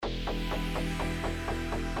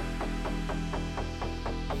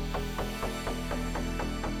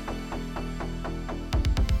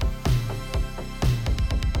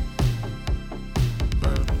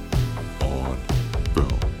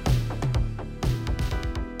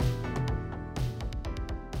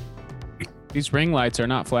These ring lights are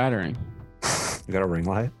not flattering. You got a ring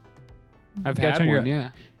light? I've had one, yeah.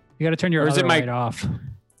 You got to turn your other light off.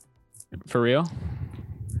 For real?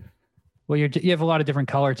 Well, you have a lot of different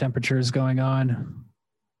color temperatures going on.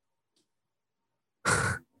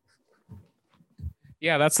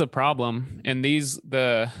 Yeah, that's the problem. And these,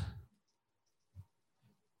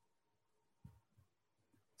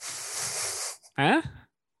 Huh?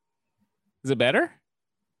 Is it better?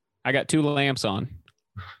 I got 2 lamps on.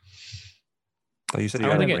 Oh, you said you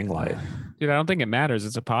had a ring light. Dude, I don't think it matters.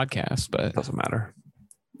 It's a podcast, but it doesn't matter.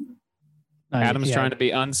 Adam's trying to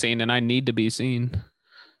be unseen, and I need to be seen.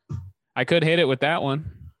 I could hit it with that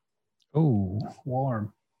one. Oh,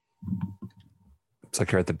 warm. It's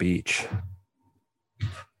like you're at the beach.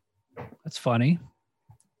 That's funny.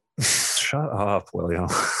 Shut up, William.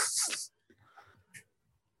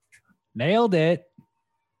 Nailed it.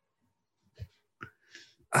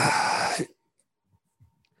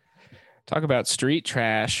 Talk about street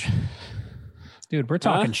trash. Dude, we're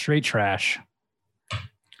talking street trash.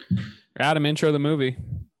 Adam, intro the movie.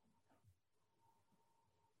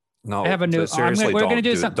 No, I have a new. Seriously, we're gonna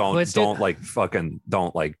do something. Don't fuck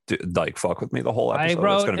with me the whole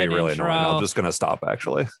episode. It's gonna be really annoying. I'm just gonna stop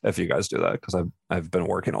actually if you guys do that because I've been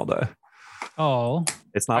working all day. Oh,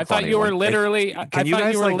 it's not. I thought you were literally. Can you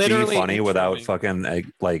guys like be funny without fucking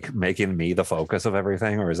like making me the focus of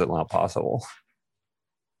everything, or is it not possible?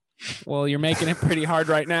 Well, you're making it pretty hard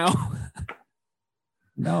right now.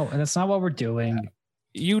 No, that's not what we're doing.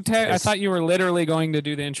 I thought you were literally going to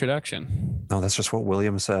do the introduction. No, that's just what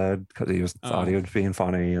William said because he thought he was being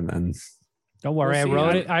funny, and then. Don't worry, I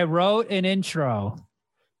wrote it. I wrote an intro.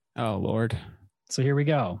 Oh Lord! So here we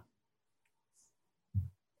go.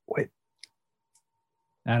 Wait.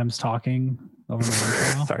 Adam's talking over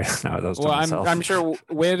the intro. Sorry, no, that was well. I'm sure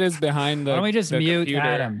Whit is behind the. Why don't we just mute computer.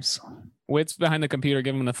 Adams? Whit's behind the computer,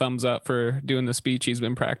 giving him a thumbs up for doing the speech he's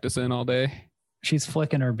been practicing all day. She's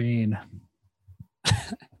flicking her bean.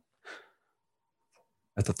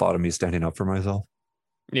 At the thought of me standing up for myself.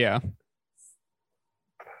 Yeah.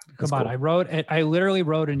 Come on, cool. I literally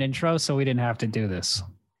wrote an intro so we didn't have to do this.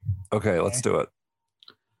 Okay, let's do it.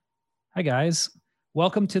 Hi guys.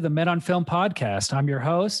 Welcome to the Men on Film podcast. I'm your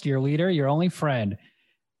host, your leader, your only friend,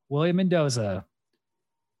 William Mendoza.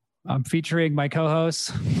 I'm featuring my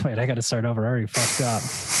co-host. Wait, I got to start over. I already fucked up.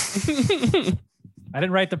 I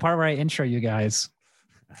didn't write the part where I intro you guys.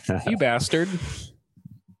 You bastard.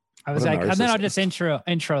 I was like, and then I'll just intro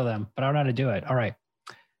them, but I don't know how to do it. All right.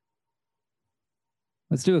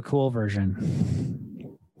 Let's do a cool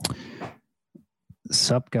version.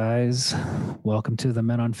 Sup, guys. Welcome to the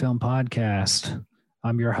Men on Film podcast.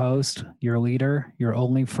 I'm your host, your leader, your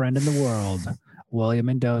only friend in the world, William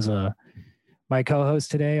Mendoza. My co-hosts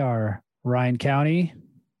today are Ryan County.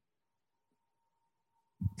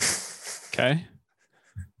 Okay.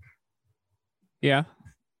 Yeah,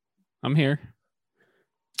 I'm here.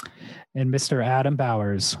 And Mr. Adam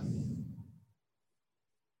Bowers.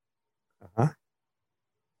 Uh-huh.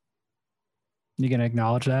 You gonna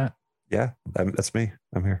acknowledge that? Yeah, that's me.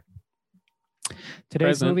 I'm here.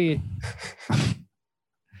 Today's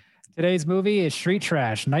movie is Street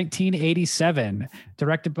Trash, 1987,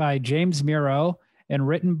 directed by James Muro and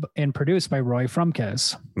written and produced by Roy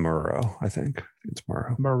Frumkes. Muro, I think. It's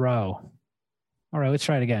Muro. Muro. All right, let's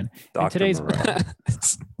try it again. Today's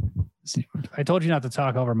I told you not to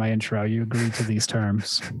talk over my intro. You agreed to these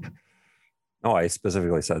terms. No, I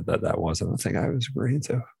specifically said that wasn't the thing I was agreeing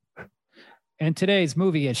to. And today's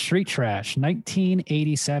movie is Street Trash,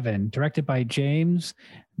 1987, directed by James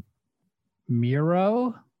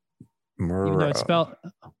Muro. Even though it's spelled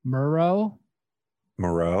Muro.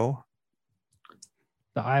 Muro.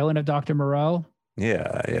 The Island of Dr. Moreau.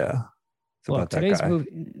 Yeah. Look, today's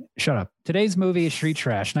movie. Shut up. Today's movie is Street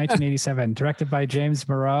Trash, 1987, directed by James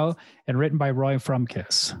Muro and written by Roy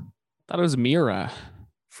Frumkes. Thought it was Mira.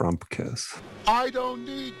 Frumkes. I don't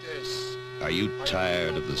need this. Are you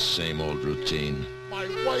tired of the same old routine? My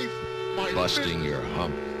wife, my busting your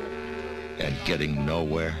hump and getting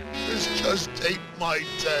nowhere? This just ain't my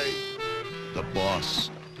day. The boss,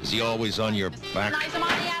 is he always on your back? Nice, my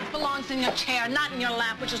ass belongs in your chair, not in your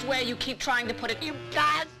lap, which is where you keep trying to put it. You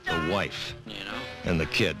bastard! The wife, and the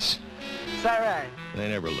kids. Is that right? They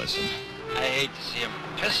never listen. I hate to see him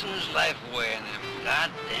pissing his life away in them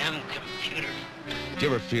goddamn computers. Do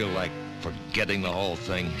you ever feel like forgetting the whole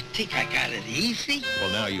thing? You think I got it easy?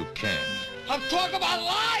 Well, now you can. I'm talking about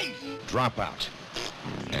life! Drop out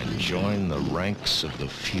and join the ranks of the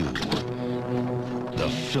few. The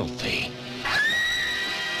filthy.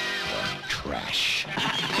 The trash.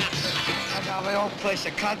 I got my own place,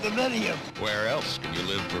 a condominium. Where else can you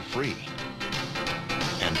live for free?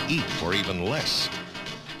 and eat for even less.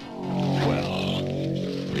 Well,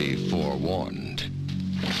 be forewarned.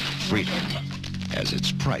 Freedom has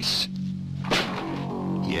its price.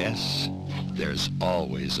 Yes, there's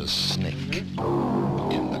always a snake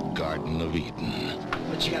in the Garden of Eden.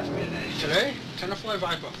 What you got for me today? Today, tenderfly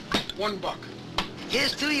viper, $1.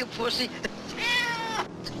 Here's to you, pussy.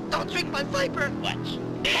 Don't drink my viper. Watch.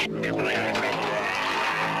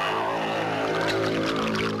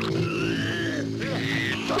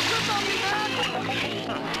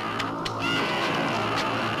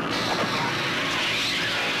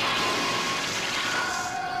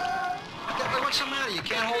 What's the matter? You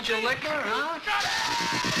can't hold your liquor, huh?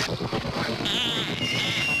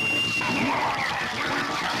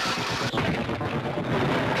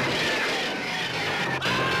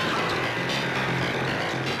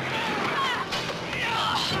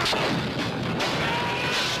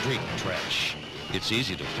 Street trash. It's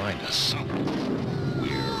easy to find us.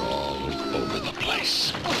 We're all over the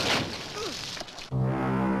place.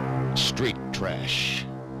 Street trash.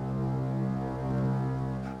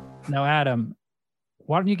 Now, Adam,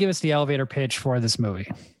 why don't you give us the elevator pitch for this movie?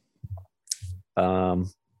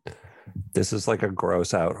 This is like a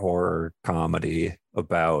gross out horror comedy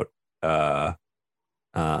about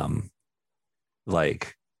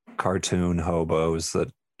like cartoon hobos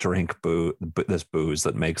that drink this booze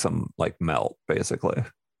that makes them like melt, basically.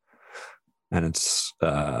 And it's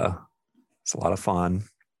a lot of fun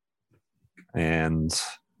and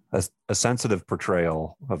a sensitive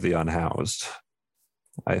portrayal of the unhoused,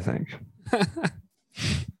 I think.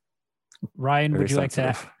 Ryan, would you like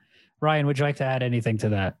to add anything to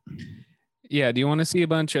that? Yeah. Do you want to see a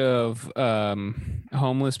bunch of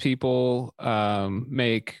homeless people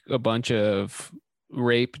make a bunch of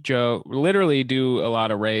rape joke, literally do a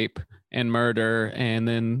lot of rape and murder,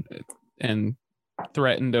 and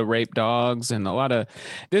threaten to rape dogs, and a lot of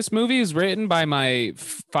this movie is written by my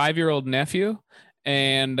 5-year-old nephew,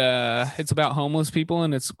 and it's about homeless people,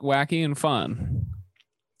 and it's wacky and fun.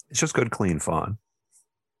 It's just good, clean fun.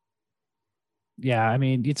 Yeah, I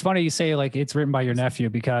mean, it's funny you say like it's written by your nephew,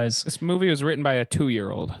 because this movie was written by a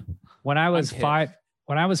 2-year-old. When I was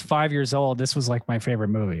 5 years old, this was like my favorite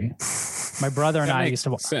movie. My brother and I used to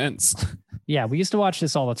watch. Yeah, we used to watch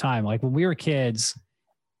this all the time. Like when we were kids,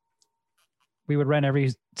 we would rent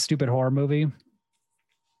every stupid horror movie.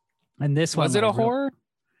 And this one was it a horror?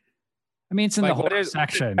 I mean, it's in the horror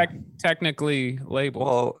section. Technically labeled.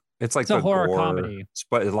 Well, it's like a horror comedy.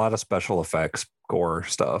 But a lot of special effects, gore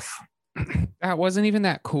stuff. That wasn't even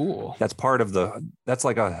that cool. That's part of that's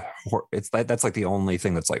like that's like the only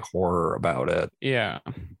thing that's like horror about it. Yeah.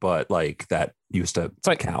 But like that used to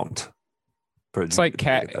count. It's like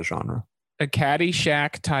that genre. A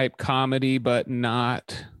Caddyshack type comedy, but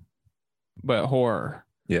horror.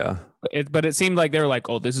 Yeah. But it seemed like they were like,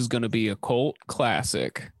 oh, this is going to be a cult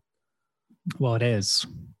classic. Well, it is.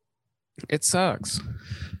 It sucks.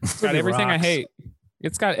 It's got everything I hate.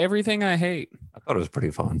 It's got everything I hate. I thought it was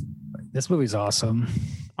pretty fun. This movie's awesome.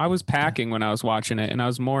 I was packing when I was watching it, and I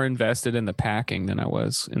was more invested in the packing than I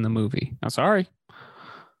was in the movie. I'm sorry.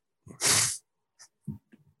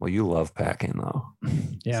 Well, you love packing, though.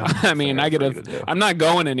 Yeah. I mean, I'm not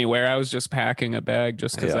going anywhere. I was just packing a bag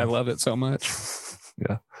just because I love it so much.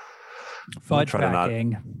 Yeah. Fudge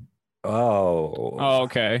packing. Oh,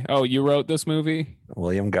 okay. Oh, you wrote this movie?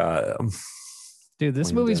 William got Dude,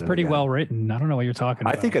 this movie's pretty well written. I don't know what you're talking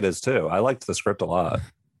about. I think it is too. I liked the script a lot.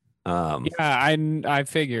 Yeah, I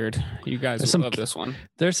figured you guys would love this one.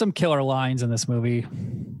 There's some killer lines in this movie.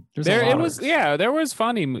 There was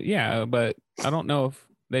funny. Yeah, but I don't know if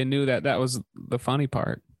they knew that was the funny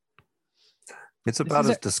part. It's about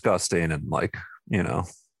as disgusting and like,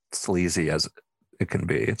 sleazy as it can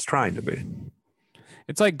be. It's trying to be.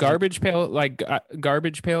 It's like Garbage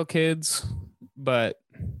Pail Kids, but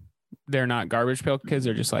they're not Garbage Pail Kids.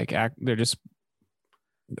 They're just like they're just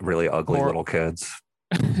really ugly little kids.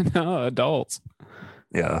 No, adults.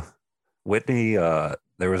 Yeah. Whitney, there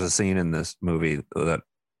was a scene in this movie that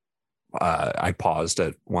I paused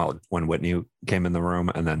it when Whitney came in the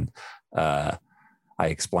room, and then I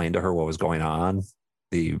explained to her what was going on.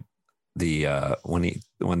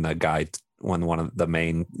 When one of the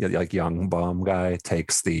main like young bum guy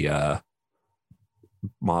takes the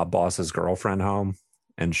mob boss's girlfriend home,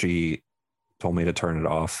 and she told me to turn it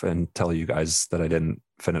off and tell you guys that I didn't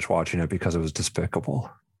finish watching it because it was despicable.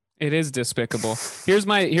 It is despicable. Here's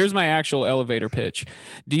my actual elevator pitch.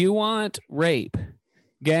 Do you want rape,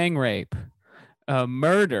 gang rape,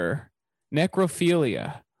 murder,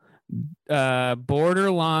 necrophilia,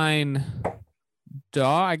 borderline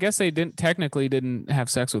dog? I guess they didn't have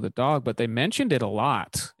sex with a dog, but they mentioned it a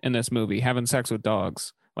lot in this movie, having sex with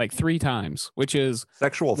dogs. like 3 times, which is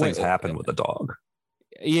Sexual things happen with a dog.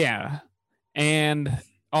 Yeah. And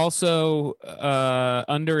also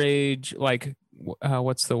underage, like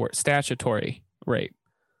what's the word? Statutory rape.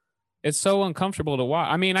 It's so uncomfortable to watch.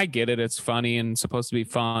 I mean, I get it. It's funny and supposed to be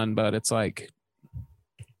fun, but it's like,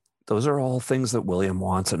 those are all things that William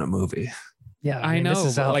wants in a movie. Yeah, I know. This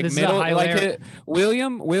is like this middle, is like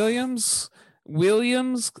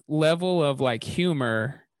Williams level of like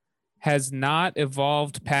humor has not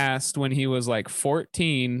evolved past when he was like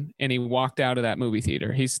 14 and he walked out of that movie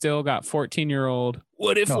theater. He's still got 14-year-old.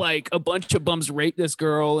 What if like a bunch of bums raped this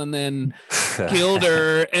girl and then killed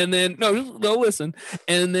her? And then no, listen.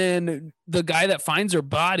 And then the guy that finds her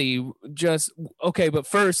body just okay. But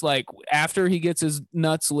first, like after he gets his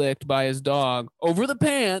nuts licked by his dog over the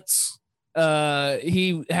pants,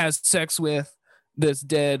 he has sex with this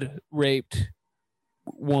dead raped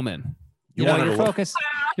woman.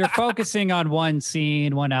 You're focusing on one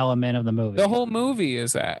scene, one element of the movie. The whole movie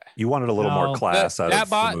is that. You wanted a little more class out of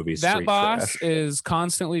the movie. That boss is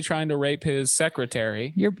constantly trying to rape his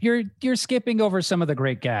secretary. You're skipping over some of the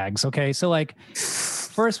great gags. Okay, so like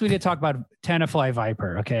first we did talk about Tenafly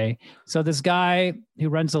Viper. Okay, so this guy who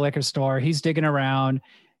runs the liquor store, he's digging around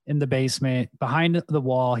in the basement behind the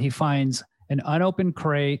wall. He finds an unopened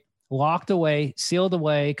crate, locked away, sealed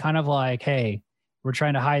away, kind of like, hey, we're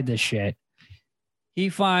trying to hide this shit. He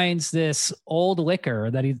finds this old liquor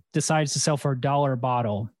that he decides to sell for $1 a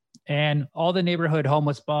bottle. And all the neighborhood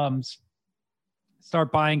homeless bums start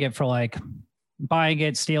buying it,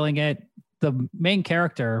 stealing it. The main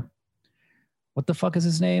character, what the fuck is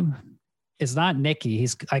his name? It's not Nicky.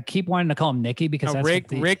 I keep wanting to call him Nicky because that's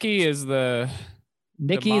Ricky is the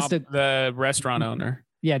restaurant owner.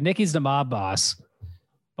 Yeah, Nicky's the mob boss.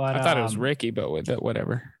 But I thought it was Ricky, but with it,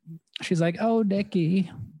 whatever. She's like, oh, Nicky.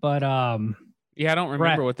 But yeah, I don't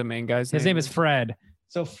remember what the main guy's name is. His name is Fred.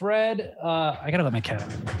 So Fred, I gotta let my cat.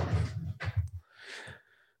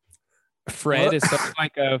 Fred is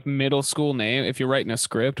like a middle school name. If you're writing a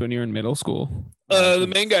script when you're in middle school, the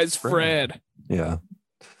main guy's Fred. Yeah.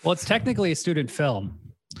 Well, it's technically a student film.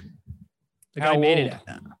 The How guy made old?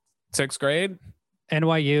 it. 6th grade.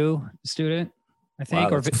 NYU student, I think,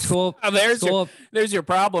 Wow, or school. Oh, there's your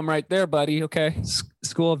problem right there, buddy. Okay.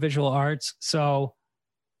 School of Visual Arts. So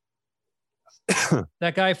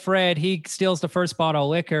that guy Fred, he steals the first bottle of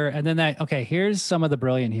liquor, and then here's some of the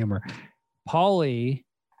brilliant humor. Paulie,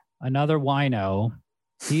 another wino,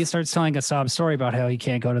 he starts telling a sob story about how he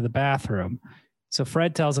can't go to the bathroom. So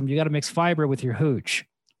Fred tells him, you got to mix fiber with your hooch.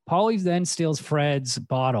 Paulie then steals Fred's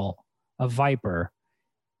bottle of Viper,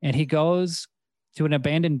 and he goes to an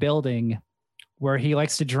abandoned building where he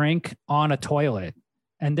likes to drink on a toilet.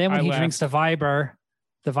 And then when he drinks the Viper,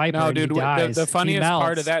 no, dude, he dies. The funniest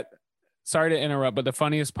part of that, sorry to interrupt, but the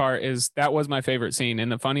funniest part is that was my favorite scene.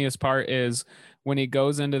 And the funniest part is when he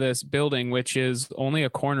goes into this building, which is only a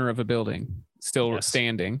corner of a building still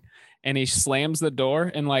standing, and he slams the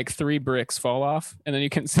door and like 3 bricks fall off. And then you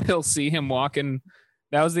can still see him walking.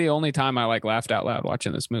 That was the only time I like laughed out loud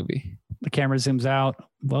watching this movie. The camera zooms out.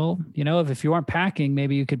 Well, if you weren't packing,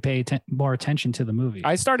 maybe you could pay more attention to the movie.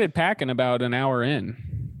 I started packing about an hour in.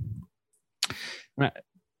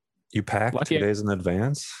 You pack 2 days in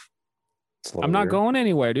advance? I'm not going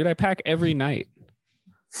anywhere, dude. I pack every night.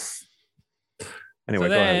 Anyway, so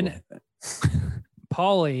then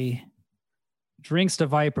Paulie drinks the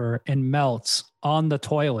Viper and melts on the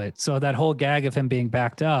toilet. So that whole gag of him being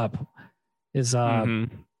backed up is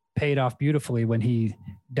paid off beautifully when he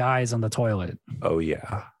dies on the toilet. Oh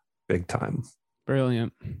yeah, big time.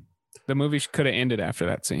 Brilliant. The movie could have ended after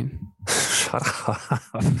that scene. Shut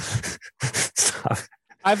up. Stop.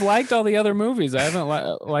 I've liked all the other movies. I haven't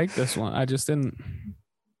liked this one. I just didn't.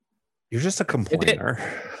 You're just a complainer.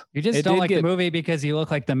 You just don't like the movie because you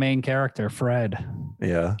look like the main character, Fred.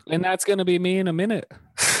 Yeah. And that's going to be me in a minute.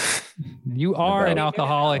 You are an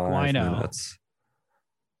alcoholic wino. Minutes.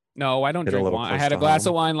 No, I don't drink wine. I had a glass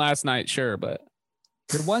of wine last night, sure, but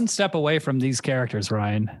you're one step away from these characters,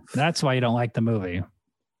 Ryan. That's why you don't like the movie.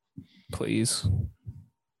 Please.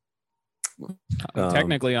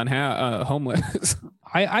 Technically on homeless.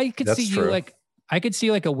 I could see true. you like I could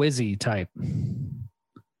see like a Wizzy type.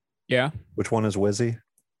 Yeah. Which one is Wizzy?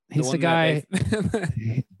 He's the guy.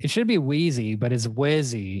 It should be Wheezy, but it's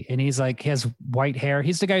Wizzy, and he's like he has white hair.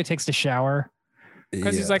 He's the guy who takes the shower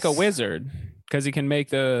because he's like a wizard. Because he can make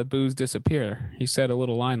the booze disappear. He said a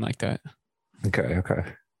little line like that. Okay.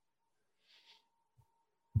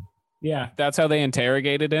 Yeah, that's how they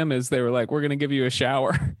interrogated him. Is they were like, "We're gonna give you a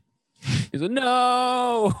shower." He's like,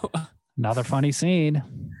 "No." Another funny scene.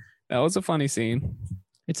 That was a funny scene.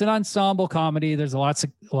 It's an ensemble comedy. There's lots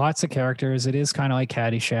of characters. It is kind of like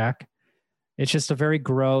Caddyshack. It's just a very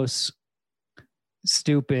gross,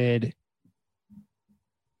 stupid,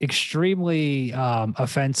 extremely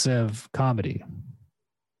offensive comedy.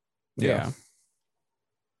 Yeah.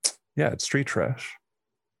 Yeah, it's street trash.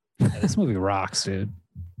 Yeah, this movie rocks, dude.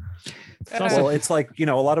 Well, it's like, a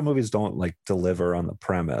lot of movies don't like deliver on the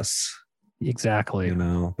premise, Exactly.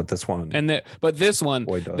 but this one, but this one,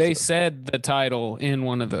 boy, does they it. said the title in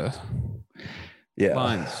one of the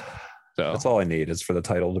lines. So that's all I need is for the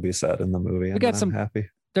title to be said in the movie. And I'm happy.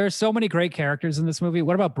 There's so many great characters in this movie.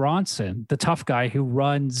 What about Bronson, the tough guy who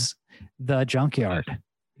runs the junkyard?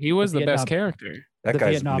 he was the best character. That the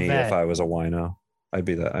guy's Vietnam me vet. if I was a wino. I'd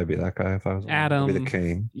be that guy if I was Adam. I'd be the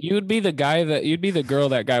king. You'd be the girl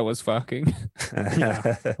that guy was fucking.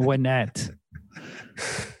 Wynette.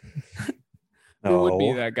 Who would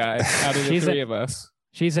be that guy out of the three of us?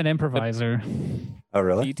 She's an improviser. Oh,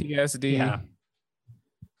 really? PTSD.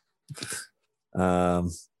 Yeah.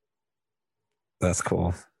 That's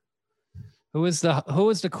cool. Who was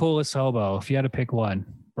the coolest hobo? If you had to pick one,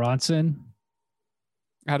 Bronson.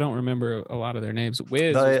 I don't remember a lot of their names.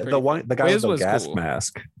 Wiz, the guy Wiz with the gas cool.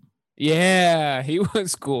 mask. Yeah, he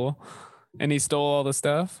was cool, and he stole all the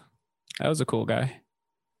stuff. That was a cool guy.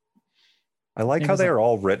 I like how they're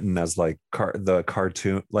all written as like the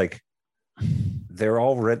cartoon, like they're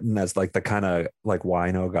all written as like the kind of like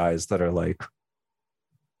wino guys that are like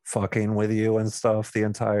fucking with you and stuff the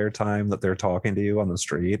entire time that they're talking to you on the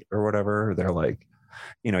street or whatever. They're like,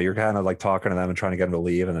 you're kind of like talking to them and trying to get them to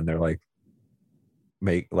leave, and then they're like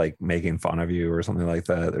making fun of you or something like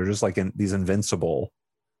that. They're just like these invincible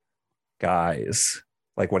guys.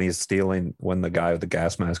 Like when the guy with the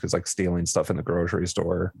gas mask is like stealing stuff in the grocery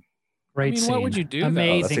store. Great scene. What would you do?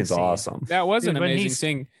 Amazing. That seems scene. awesome. That was an amazing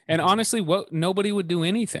thing. And honestly, nobody would do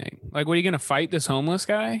anything. Like, what are you going to fight this homeless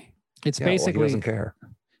guy? It's He basically doesn't care.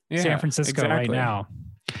 San Francisco right now.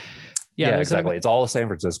 Yeah, exactly. It's all San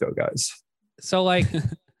Francisco guys. So like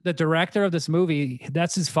the director of this movie,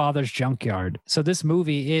 that's his father's junkyard. So this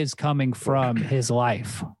movie is coming from his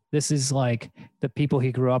life. This is like the people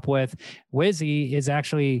he grew up with. Wizzy is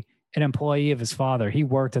actually an employee of his father. He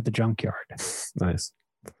worked at the junkyard. Nice.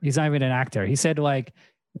 He's not even an actor. He said like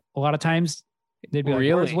a lot of times they'd be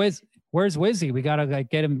like, where's Wizzy? We got to like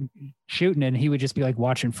get him shooting. And he would just be like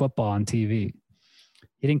watching football on TV.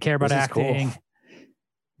 He didn't care about acting. Cool.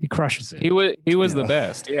 He crushes it. He was the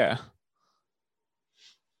best. Yeah.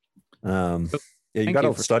 You got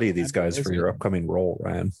to study these guys for your upcoming role,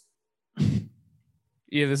 Ryan.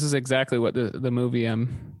 Yeah, this is exactly what the movie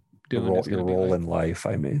I'm doing. Your role in life,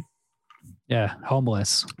 I mean. Yeah,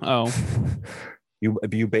 homeless. Oh.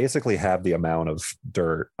 You basically have the amount of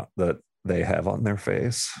dirt that they have on their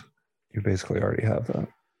face. You basically already have that.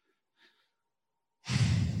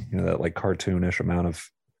 That like cartoonish amount of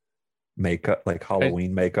makeup, like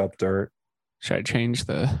Halloween makeup dirt. Should I change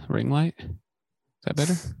the ring light? Is that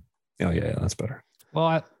better? Oh yeah, that's better.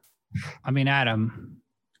 Well, I mean, Adam,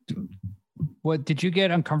 what did you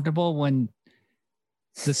get uncomfortable when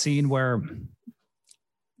the scene where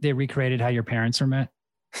they recreated how your parents were met?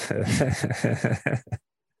 When,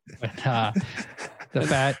 the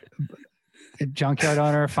fat junkyard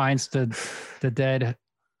owner finds the dead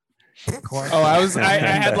corpse. Oh, I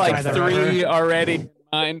had like three already in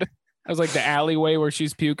mind. I was like the alleyway where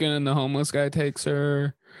she's puking and the homeless guy takes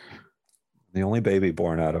her. The only baby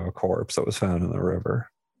born out of a corpse that was found in the river.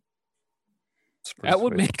 That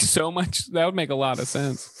would make a lot of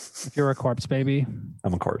sense. If you're a corpse baby.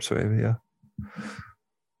 I'm a corpse baby, yeah.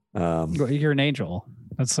 You're an angel.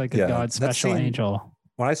 That's like a God special angel.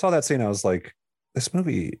 When I saw that scene, I was like, this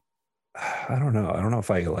movie, I don't know. I don't know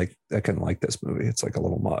if I can like this movie. It's like a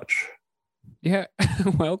little much. Yeah.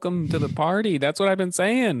 Welcome to the party. That's what I've been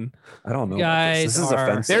saying. I don't know. Guys, this is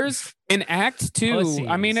offensive. There's an act 2. Pussies.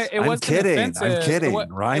 I mean, it wasn't kidding. offensive. I'm kidding. It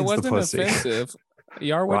Ryan's the wasn't pussy. offensive.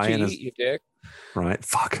 You are what Ryan you is- eat, you dick. Right.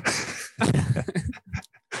 Fuck.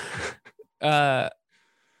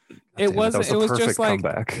 It was just like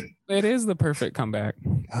comeback. It is the perfect comeback.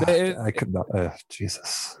 God, I could not.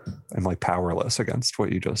 Jesus, I'm like powerless against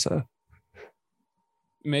what you just said.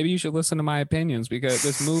 Maybe you should listen to my opinions because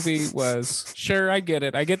this movie was sure. I get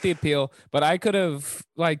it. I get the appeal, but I could have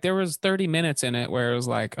like there was 30 minutes in it where it was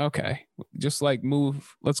like, okay, just like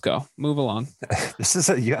move. Let's go, move along. This is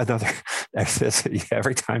another.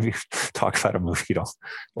 Every time you talk about a movie, you don't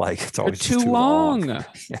like. It's always They're too long.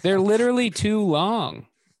 They're literally too long.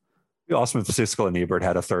 Austin Siskel and Ebert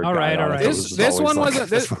had a third All guy right, on all it. right. This one wasn't.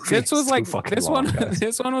 This was like this one.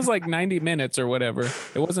 This one was like 90 minutes or whatever.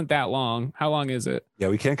 It wasn't that long. How long is it? Yeah,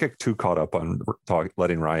 we can't get too caught up on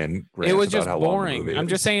letting Ryan. It was about just how long the boring. movie I'm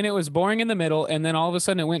just is. saying it was boring in the middle, and then all of a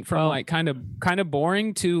sudden it went from like kind of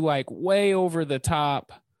boring to like way over the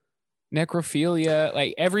top necrophilia.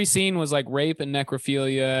 Like every scene was like rape and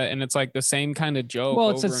necrophilia, and it's like the same kind of joke. Well,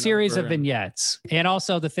 it's a over and series over. of vignettes. And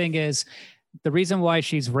also the thing is, the reason why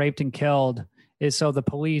she's raped and killed is so the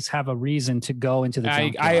police have a reason to go into the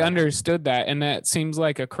junkyard. I understood that, and that seems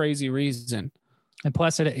like a crazy reason. And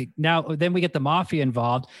plus, now then we get the mafia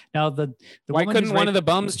involved. Now the why woman couldn't who's one of raped-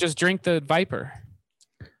 the bums just drink the Viper?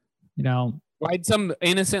 You know, Why'd some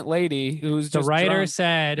innocent lady who's the just writer drunk,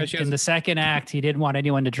 said because she has in the second act he didn't want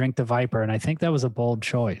anyone to drink the Viper, and I think that was a bold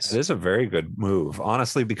choice. It is a very good move,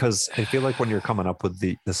 honestly, because I feel like when you're coming up with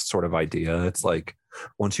this sort of idea, it's like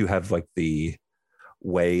once you have like the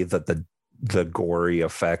way that the gory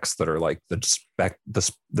effects that are like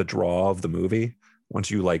the draw of the movie,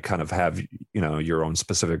 once you like kind of have, you know, your own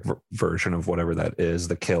specific version of whatever that is,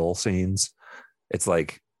 the kill scenes, it's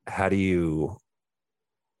like, how do you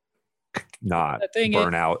not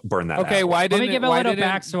burn that okay, out? why Let didn't me give it, a why little didn't,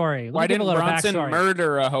 backstory. why didn't Bronson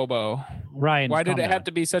murder a hobo? Ryan, Why did calm it down. have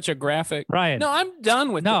to be such a graphic? Ryan, No, I'm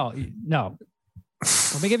done with it. no.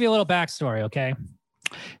 Let me give you a little backstory, okay?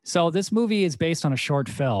 So this movie is based on a short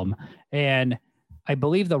film, and I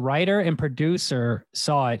believe the writer and producer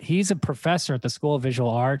saw it. He's a professor at the School of Visual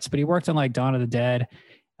Arts, but he worked on like Dawn of the Dead.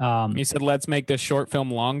 He said, let's make this short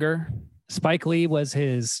film longer. Spike Lee was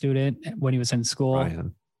his student when he was in school.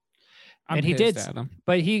 Ryan. I'm he pissed did, at him.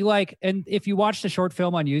 but he like, and if you watch the short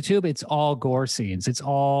film on YouTube, it's all gore scenes. It's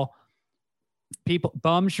all people,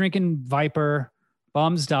 bums drinking Viper,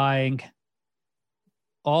 bums dying.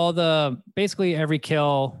 Basically every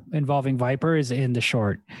kill involving Viper is in the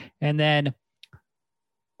short. And then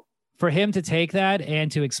for him to take that and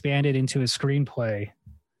to expand it into a screenplay,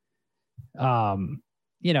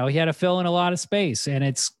 you know, he had to fill in a lot of space, and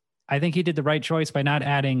I think he did the right choice by not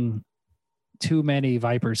adding too many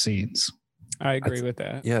Viper scenes. I agree with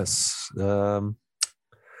that. Yes.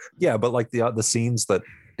 Yeah, but like the scenes that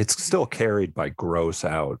it's still carried by gross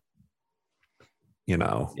out, you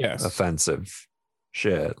know, Yes. offensive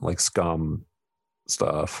shit, like scum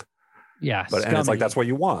stuff. Yeah. But and it's like scummy. that's what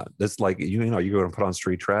you want. It's like you know, you go and put on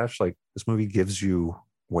Street Trash. Like this movie gives you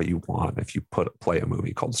what you want if you play a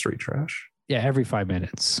movie called Street Trash. Yeah, every 5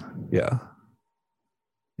 minutes. Yeah.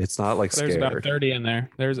 It's not like There's scared. about 30 in there.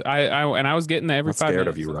 I was getting the every I'm 5 scared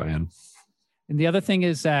minutes. of you, Ryan. And the other thing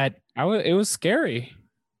is that It was scary.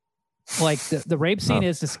 like the rape scene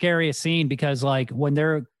is the scariest scene because like when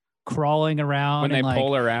they're crawling around When and they like,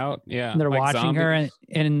 pull her out. Yeah. and they're like watching her zombies.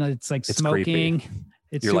 and it's like It's smoking. creepy.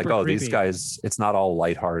 It's You're like, super oh, these creepy. guys, it's not all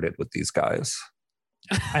lighthearted with these guys.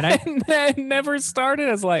 And I That never started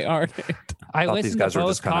as lighthearted. I thought these listened guys to were both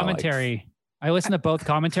just kinda like- commentary. I listened to both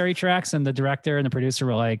commentary tracks, and the director and the producer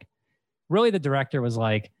were like, really, the director was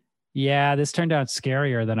like, yeah, this turned out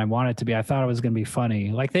scarier than I wanted it to be. I thought it was going to be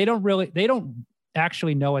funny. Like they don't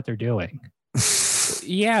actually know what they're doing.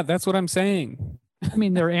 Yeah, that's what I'm saying. I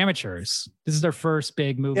mean, they're amateurs. This is their first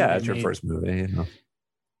big movie. Yeah, they it's your made. first movie, you know.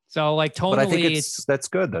 So like tonally, But I think that's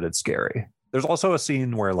good that it's scary. There's also a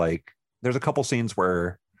scene where like there's a couple scenes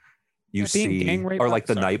where you Being see gang raped? or like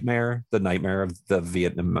the Sorry. nightmare of the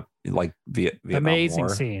Vietnam Vietnam amazing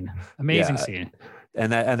War. scene, amazing Yeah. scene.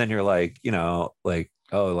 And then you're like, you know, like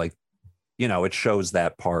oh, like you know, it shows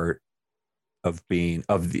that part of being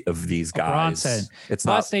of these guys. Bronson. It's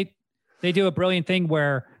Plus, not they do a brilliant thing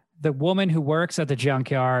where the woman who works at the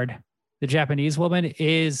junkyard, the Japanese woman,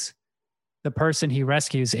 is the person he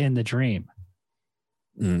rescues in the dream.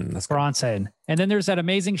 that's good. Bronson. And then there's that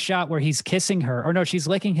amazing shot where he's kissing her, or no, she's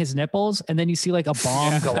licking his nipples, and then you see like a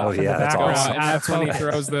bomb Yeah. go Oh, off in yeah, the that's background. awesome. And that's when he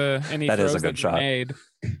throws the That is a good shot. grenade.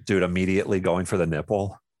 Dude, immediately going for the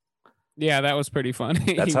nipple. Yeah, that was pretty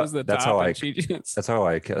funny. That's He how- was the that's top, how and I- she just That's how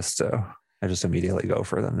I kiss too. I just immediately go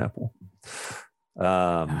for the nipple.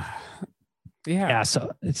 yeah. Yeah.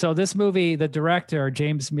 So this movie, the director,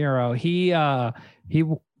 James Miro, he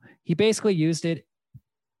basically used it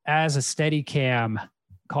as a steady cam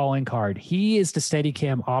calling card. He is the steady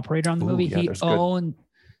cam operator on the Ooh, movie. yeah, He there's good- owned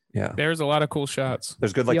Yeah. There's a lot of cool shots.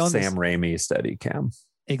 There's good like He owns Sam Raimi steady cam.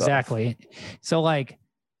 exactly. So like,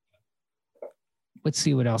 let's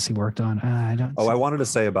see what else he worked on. I don't. Oh, I wanted to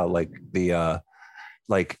say about like the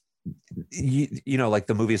like you know, like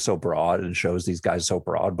the movie is so broad and shows these guys so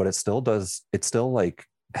broad, but it still like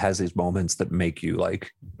has these moments that make you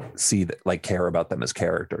like see that like care about them as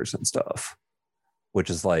characters and stuff, which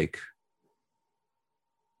is like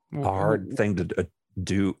a hard thing to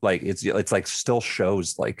do like it's like still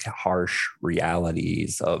shows like harsh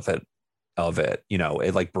realities of it.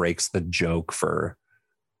 It like breaks the joke for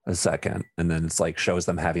a second, and then it's like shows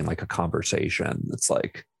them having like a conversation. It's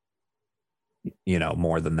like,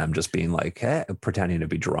 more than them just being like, hey, pretending to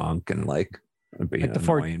be drunk and like being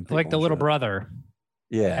like the little brother.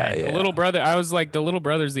 Yeah, The little brother. I was like, the little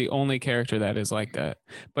brother's the only character that is like that.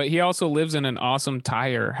 But he also lives in an awesome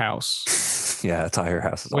tire house. Yeah, tire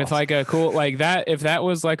house is with awesome. like a cool like that. If that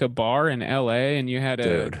was like a bar in LA and you had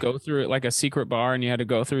to Dude. go through it, like a secret bar, and you had to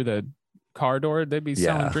go through the car door, they'd be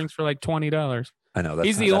selling drinks for like $20. I know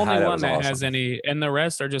he's the only one that awesome. has any, and the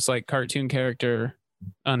rest are just like cartoon character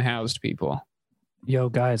unhoused people. Yo,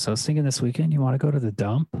 guys, I was thinking this weekend, you want to go to the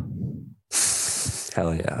dump?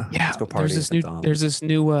 Hell yeah. Yeah. Let's go party There's this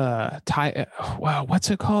new tire. Wow, what's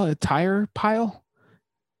it called? A tire pile?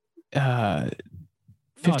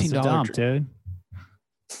 $15 dump, dude.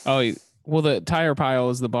 Oh, well, the tire pile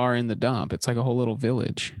is the bar in the dump. It's like a whole little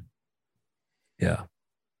village. Yeah.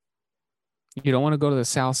 You don't want to go to the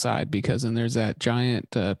south side because then there's that giant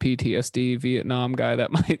PTSD Vietnam guy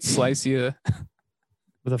that might slice you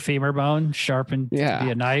with a femur bone sharpened to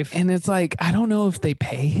be a knife. And it's like, I don't know if they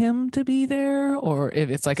pay him to be there or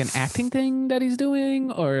if it's like an acting thing that he's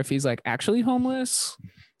doing or if he's like actually homeless.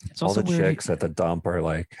 It's all the weird. chicks at the dump are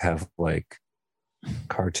like, have like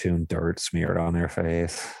cartoon dirt smeared on their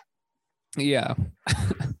face. Yeah.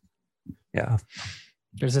 Yeah.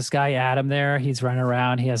 There's this guy, Adam, there. He's running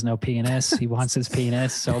around. He has no penis. He wants his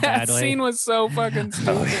penis so That badly. scene was so fucking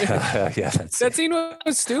stupid. That scene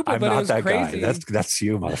was stupid, but it was that crazy. Guy. That's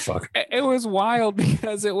you, motherfucker. It was wild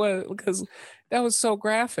because that was so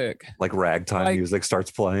graphic. Like ragtime music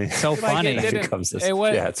starts playing. So funny. Like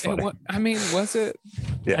it's funny. I mean, was it?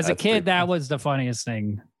 Yeah, as a kid, that was the funniest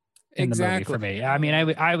thing in the movie for me. I mean,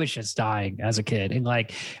 I was just dying as a kid and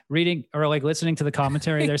like reading or like listening to the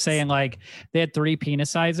commentary. They're saying like they had 3 penis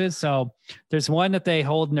sizes. So there's one that they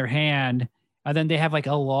hold in their hand, and then they have like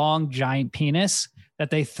a long giant penis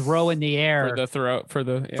that they throw in the air for the throat for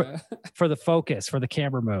the focus for the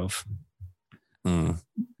camera move.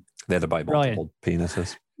 They had to buy multiple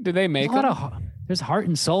penises. Did they make there's heart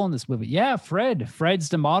and soul in this movie? Yeah, Fred's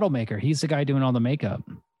the model maker. He's the guy doing all the makeup.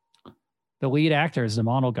 The lead actor is the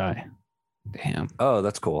model guy. Damn. Oh,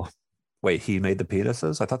 that's cool. Wait, he made the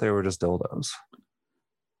penises? I thought they were just dildos.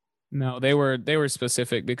 No, they were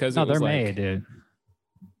specific because they're made, dude.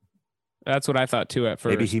 That's what I thought too at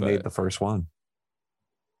first. Maybe he made the first one.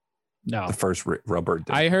 No, the first rubber.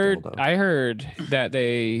 Dildo. I heard that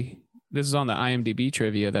this is on the IMDb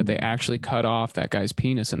trivia that they actually cut off that guy's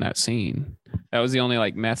penis in that scene. That was the only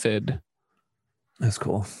like method. That's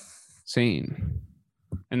cool. Scene.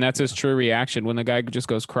 And that's his true reaction when the guy just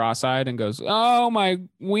goes cross-eyed and goes, "Oh, my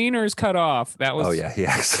wiener's cut off." That was. Oh yeah,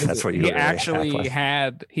 that's what you. He actually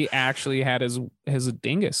had his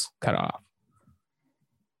dingus cut off.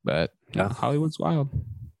 But yeah, Hollywood's wild.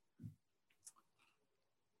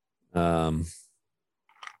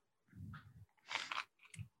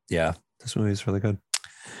 Yeah, this movie is really good.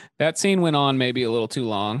 That scene went on maybe a little too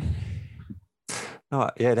long. No,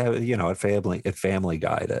 it Family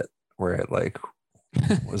Guy'd it where it like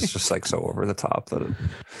was just like so over the top that it,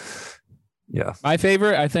 yeah. My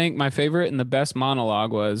favorite and the best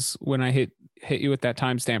monologue was when I hit you with that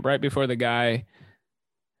timestamp right before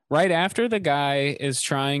right after the guy is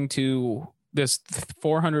trying to, this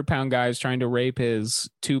 400-pound guy is trying to rape his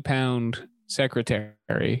 2-pound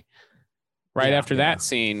secretary. Right after that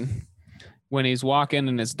scene, when he's walking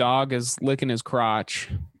and his dog is licking his crotch.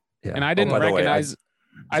 Yeah. And I didn't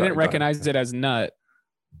recognize it as nut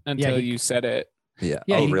until you said it. Yeah.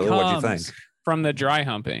 Oh, really? What'd you think? From the dry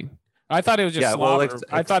humping. I thought it was just slobber.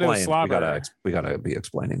 I thought it was slobber. We gotta be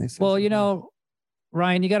explaining these things. Well,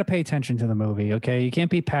 Ryan, you got to pay attention to the movie, okay? You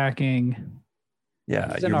can't be packing.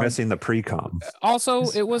 Yeah, you're missing the pre-com. Also,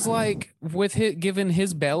 it was like with given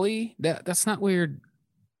his belly, that's not weird.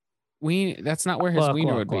 That's not where his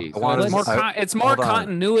wiener would be. So it's more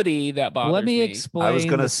continuity that bothers me. Let me explain. I was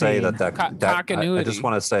going to say that continuity. I just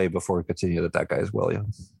want to say before we continue that guy is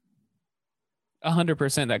William.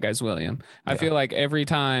 100% that guy's William. I feel like every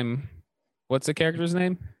time, what's the character's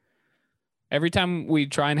name? Every time we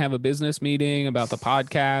try and have a business meeting about the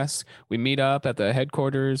podcast, we meet up at the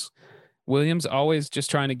headquarters. William's always just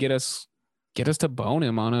trying to get us to bone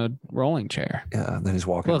him on a rolling chair. Yeah, and then he's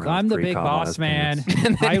walking. Look, I'm the big boss man.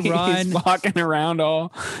 I run. He's walking around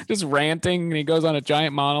all just ranting, and he goes on a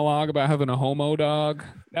giant monologue about having a homo dog.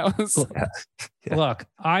 That was. Look,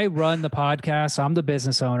 I run the podcast. I'm the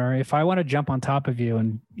business owner. If I want to jump on top of you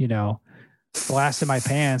and blast in my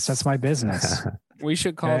pants, that's my business. We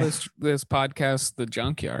should call this podcast the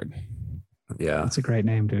Junkyard. Yeah. That's a great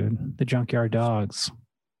name, dude. The Junkyard Dogs.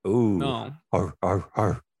 Ooh. No. Arr, arr,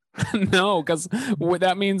 arr. No, because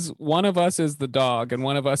that means one of us is the dog and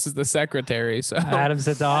one of us is the secretary. So Adam's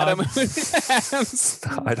the dog. Adam's,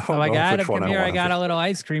 I don't Oh my know God, which come one here. I wanna got be. a little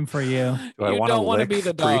ice cream for you. Do I you want to don't want to lick be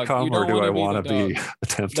the dog. pre-cum, You or don't do I want want to to be be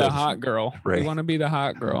attempted? the hot girl. Right. You want to be the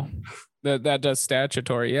hot girl. That does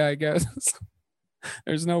statutory. Yeah, I guess.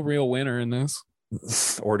 There's no real winner in this.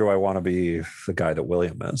 Or do I want to be the guy that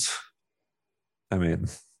William is? I mean,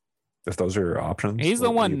 if those are your options, He's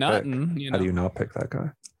the what do one you pick? nutting. You know? How do you not pick that guy?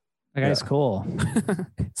 That guy's Yeah. cool.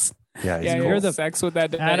 Yeah, he's yeah, cool. you're the sex with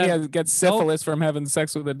that. Adam, Yeah, gets syphilis from having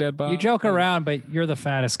sex with a dead body. You joke around, but you're the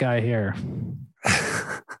fattest guy here.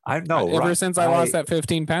 I know. Ever right? since I lost that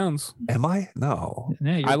 15 pounds, Am I? No.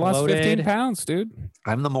 Yeah, you're I lost bloated. 15 pounds, dude.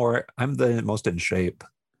 I'm the most in shape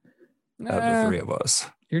out of the three of us.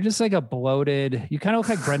 You're just like a bloated. You kind of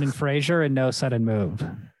look like Brendan Fraser in No Sudden Move.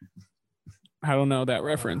 I don't know that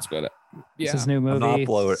reference, but It's yeah. his new I'm movie. not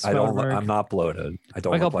bloated. Spielberg. I'm not bloated. I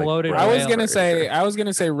don't Like a look like bloated Brendan I was whale. gonna say Fraser. I was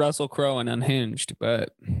gonna say Russell Crowe and Unhinged,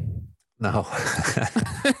 but No.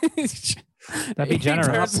 That'd be he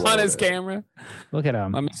generous. turns on his camera. Look at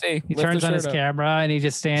him. Let me see. He Lift turns the on his shirt up. camera and he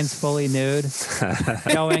just stands fully nude,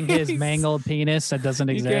 showing his mangled penis that doesn't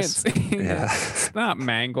You can't exist. see. Yeah. It's not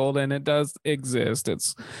mangled, and it does exist.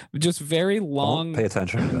 It's just very long, Don't pay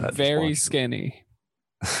attention to that. Just very watch. skinny.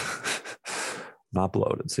 Not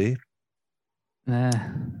bloated. See? Nah,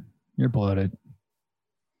 you're bloated.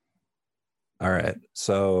 All right.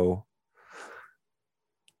 So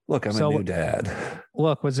look, I'm a new dad.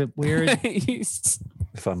 Look, was it weird?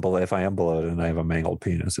 If I am bloated and I have a mangled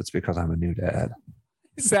penis, it's because I'm a new dad.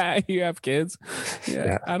 Is that you have kids?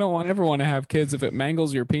 Yeah. I don't ever want to have kids if it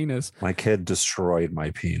mangles your penis. My kid destroyed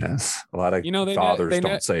my penis. A lot of They fathers ne-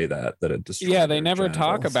 don't say that it destroyed. Yeah, they their never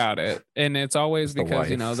talk genitals. about it, and it's always The because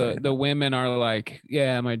wife the women are like,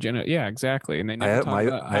 yeah, my genital, yeah, exactly, and they never had talk my-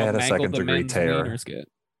 about I how had a mangled the second-degree men's tear. wieners get.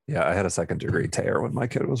 Yeah, I had a second-degree tear when my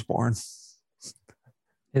kid was born.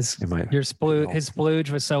 His In my- his splooge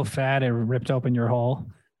was so fat it ripped open your hole.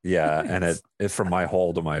 Yeah, and it from my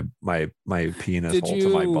hole to my penis Did hole to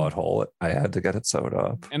my you- butthole, I had to get it sewed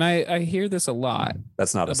up. And I hear this a lot.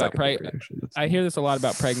 That's not a About second pri- degree, actually. I hear this a lot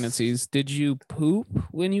about pregnancies. Did you poop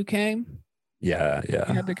when you came? Yeah, You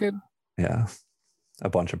yeah, had the kid. yeah. A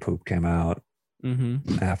bunch of poop came out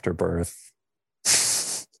Mm-hmm. after birth.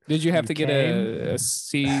 Did you have You to get a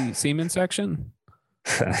semen section?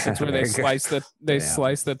 That's where they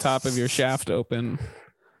slice the top of your shaft open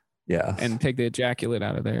Yeah, and take the ejaculate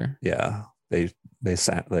out of there. yeah. They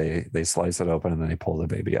slice it open and then they pull the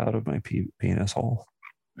baby out of my penis hole.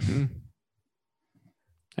 Mhm.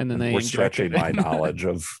 And then they We're inject stretching it my knowledge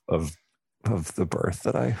of the birth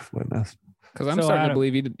that I witnessed. because I'm So, starting to Adam-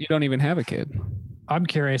 believe you don't even have a kid. I'm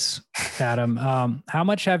curious, Adam. How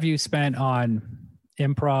much have you spent on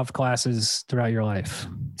improv classes throughout your life?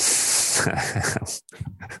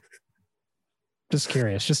 Just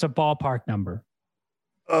curious, just a ballpark number.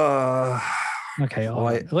 Okay, Well,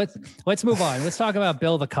 I- let's move on. Let's talk about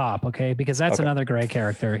Bill the cop, okay? Because that's Okay. another great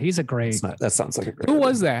character. He's a great. that sounds like a great Who idea.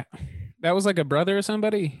 was that? That was like a brother or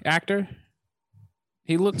somebody? Actor?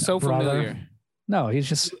 He looked so Brother. familiar. No, he's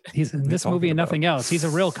in this talking movie and about? nothing else. He's a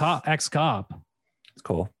real cop, ex-cop It's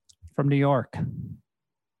cool. from New York.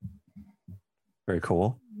 Very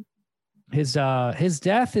cool. His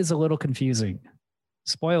death is a little confusing.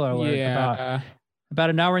 Spoiler alert. Yeah. About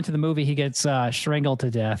an hour into the movie, he gets strangled to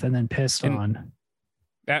death and then pissed And- on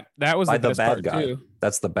That was By the the best bad part guy. too.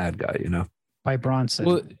 That's the bad guy, you know. by Bronson.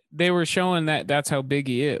 Well, they were showing that's how big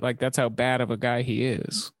he is. Like that's how bad of a guy he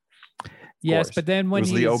is. yes, course. but then It when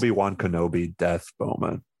was the Obi-Wan Kenobi death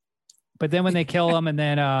moment. when they kill him and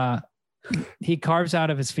then he carves out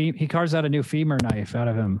a new femur knife out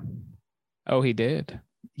of him. Oh, he did.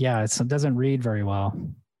 Yeah, it doesn't read very well.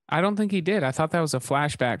 I don't think he did. I thought that was a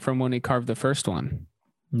flashback from when he carved the first one.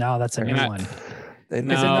 No, that's a new And one. They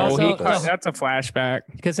Because No, also- that's a flashback.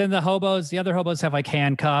 Because then the other hobos have like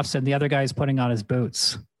handcuffs and the other guy's putting on his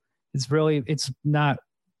boots. It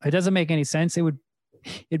doesn't make any sense. It'd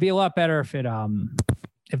be a lot better if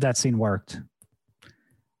that scene worked.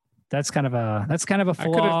 That's kind of a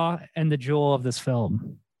flaw and the jewel of this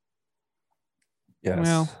film. Yes,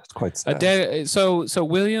 Well, it's quite sad. So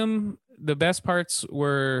William, the best parts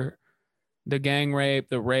were the gang rape,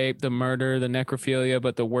 the murder, the necrophilia,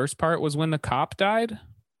 but the worst part was when the cop died.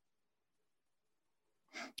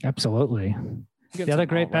 Absolutely. Get The other some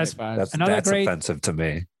great alt-right best- vibes. Another great- offensive to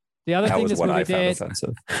me. The other That thing was this what movie I found did.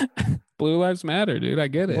 offensive. Blue lives matter, dude. I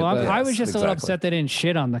get it. Well, but- I was just a little exactly. upset they didn't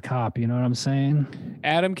shit on the cop. You know what I'm saying?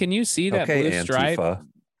 Adam, can you see that Okay, blue stripe? Antifa.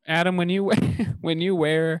 Adam, when you when you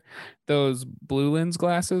wear those blue lens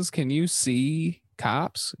glasses, can you see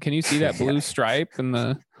cops? Can you see that blue stripe and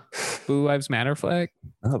the Blue Lives Matter flag?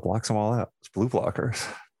 Oh, it blocks them all out. It's blue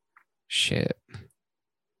blockers. Shit.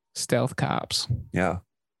 Stealth cops. Yeah.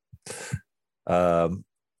 I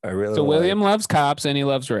really So William loves cops and he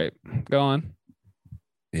loves rape. Go on.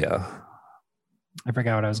 Yeah. I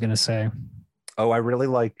forgot what I was gonna say. Oh, I really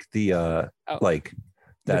like the like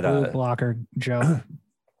that the blue blocker joke.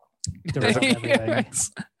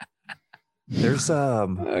 Yes. There's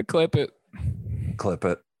clip it.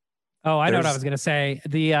 Oh, I know what I was gonna say.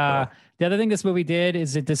 The other thing this movie did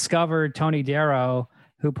is it discovered Tony Darrow,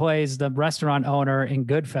 who plays the restaurant owner in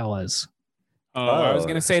Goodfellas. Oh, I was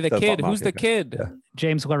gonna say the kid. Who's the kid? Yeah.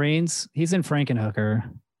 James Lorenz. He's in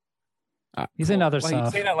Frankenhooker. He's in other stuff.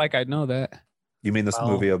 You say that like I know that. You mean this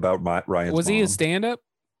movie about Ryan's Was mom? he a stand-up?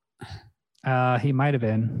 He might have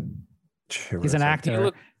been. He's an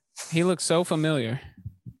actor. He looks so familiar.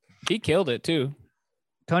 He killed it too.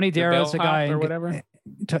 Tony Darrow's the guy or whatever.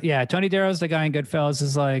 Tony Darrow's the guy in Goodfellas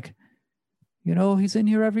is like, he's in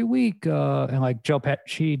here every week. And like Joe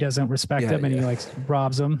Pesci doesn't respect him and he like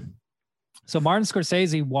robs him. So Martin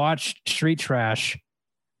Scorsese watched Street Trash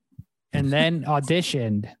and then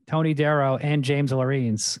auditioned Tony Darrow and James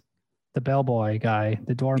Lorenz, the bellboy guy,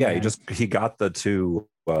 the doorman. Yeah, he got the two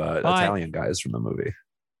Italian guys from the movie.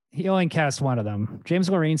 He only cast one of them. James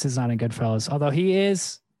Lorenz is not in Goodfellas, although he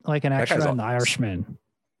is like an extra in The Irishman.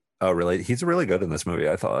 Oh, really? He's really good in this movie,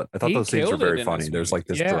 I thought. Those scenes were very funny. There's like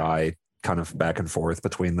this dry kind of back and forth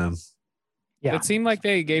between them. Yeah. It seemed like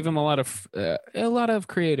they gave him a lot of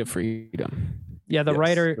creative freedom. Yeah, the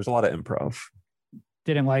writer. There's a lot of improv.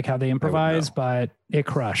 Didn't like how they improvised, but it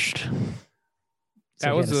crushed.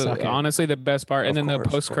 That was honestly the best part. And then the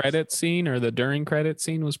post-credit scene or the during credit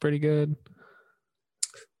scene was pretty good.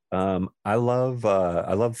 I love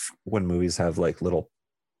when movies have like little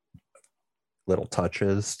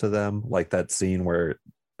touches to them, like that scene where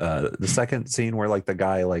the second scene where like the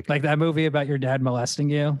guy like that movie about your dad molesting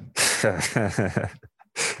you. A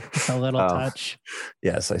little touch.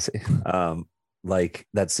 Yes, I see. Like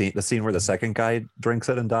that scene, the scene where the second guy drinks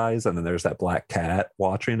it and dies, and then there's that black cat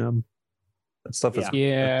watching him. That stuff is I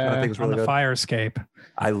think it's really on the fire escape.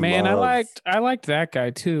 I liked that guy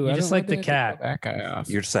too. You just like the cat. That guy off.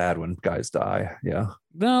 You're sad when guys die. Yeah.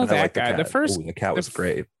 No, that guy. The cat was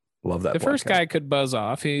great. Love that. The first guy could buzz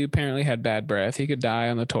off. He apparently had bad breath. He could die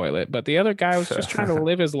on the toilet. But the other guy was just trying to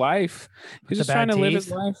live his life. He's just trying to live his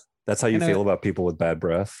life. That's how you feel about people with bad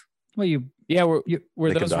breath. Well,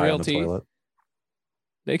 were those real teeth?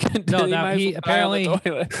 They could. No, he apparently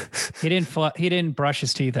he didn't brush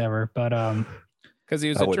his teeth ever, but because he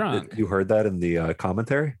was a drunk. You heard that in the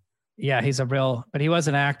commentary? Yeah, but he was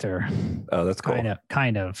an actor. Oh, that's cool.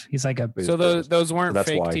 Kind of. He's like a. So those weren't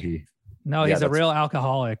fake teeth. No, he's a real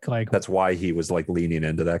alcoholic. Like that's why he was like leaning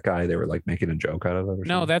into that guy. They were like making a joke out of it.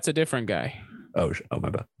 No, that's a different guy. Oh,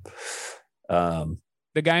 my bad.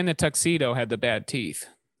 The guy in the tuxedo had the bad teeth.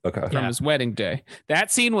 Okay. From his wedding day.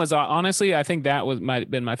 That scene was honestly, I think that might have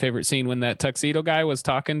been my favorite scene when that tuxedo guy was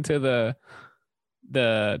talking to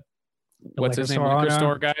the what's his name, liquor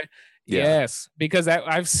store guy. Yeah. Yes, because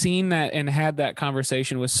I've seen that and had that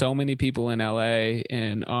conversation with so many people in LA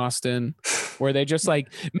and Austin where they just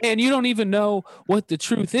like, man, you don't even know what the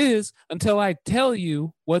truth is until I tell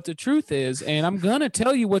you what the truth is. And I'm going to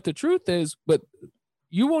tell you what the truth is, but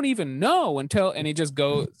you won't even know until, and he just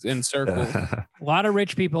goes in circles. A lot of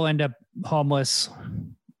rich people end up homeless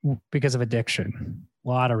because of addiction. A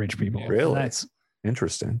lot of rich people. Really? That's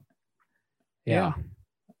interesting. Yeah.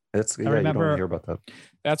 You don't hear about that.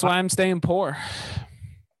 That's why I'm staying poor.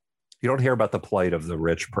 You don't hear about the plight of the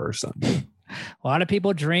rich person. A lot of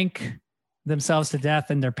people drink themselves to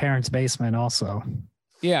death in their parents' basement also.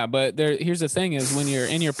 Yeah, but here's the thing is when you're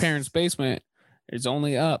in your parents' basement, it's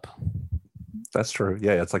only up. That's true.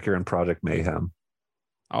 Yeah, it's like you're in Project Mayhem.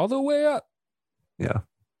 All the way up. Yeah.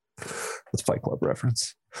 That's Fight Club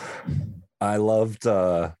reference. I loved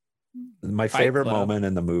my favorite moment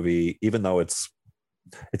in the movie, even though it's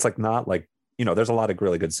like not like, there's a lot of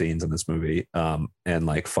really good scenes in this movie and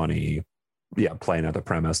like funny, playing out the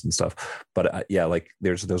premise and stuff. But like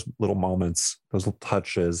there's those little moments, those little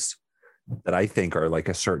touches that I think are like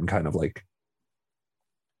a certain kind of like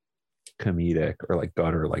comedic or like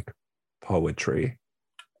gutter, like poetry.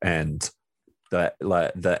 And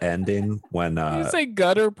the ending when you say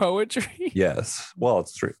gutter poetry? Yes. Well,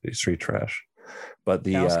 it's street trash. But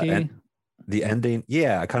the ending,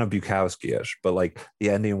 kind of Bukowski-ish, but like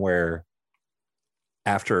the ending where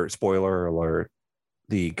after, spoiler alert,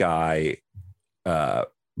 the guy, the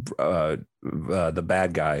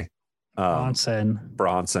bad guy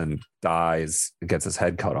Bronson dies, gets his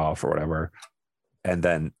head cut off or whatever. And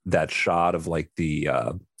then that shot of like the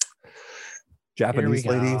Japanese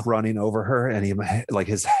lady running over her, and he like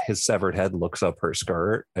his severed head looks up her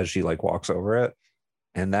skirt as she like walks over it.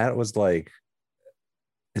 And that was like,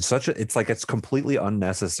 it's completely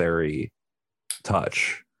unnecessary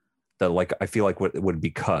touch that like I feel like would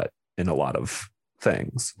be cut in a lot of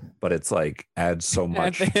things, but it's like adds so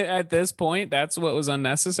much. At this point, that's what was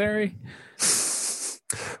unnecessary.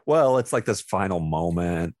 Well, it's like this final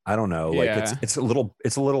moment. I don't know. Like it's a little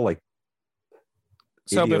like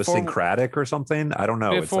so idiosyncratic or something. I don't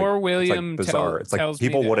know. Before William it's bizarre. It's like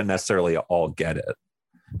people wouldn't necessarily all get it.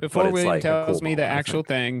 Before William tells me the actual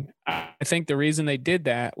thing, I think the reason they did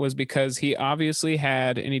that was because he obviously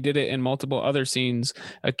had, and he did it in multiple other scenes,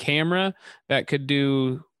 a camera that could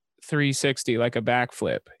do 360, like a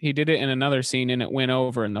backflip. He did it in another scene and it went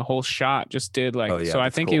over, and the whole shot just did like, so I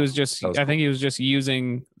think he was just, he was just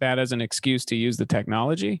using that as an excuse to use the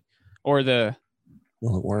technology or the.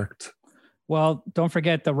 Well, it worked. Well, don't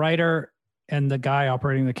forget the writer and the guy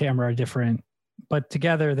operating the camera are different, but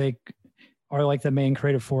together they are like the main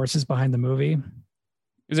creative forces behind the movie.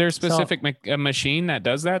 Is there a specific machine that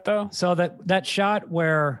does that though? So that shot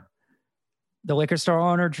where the liquor store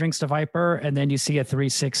owner drinks the Viper and then you see a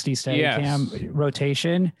 360 Steadicam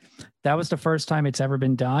rotation, that was the first time it's ever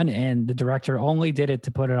been done. And the director only did it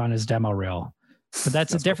to put it on his demo reel. But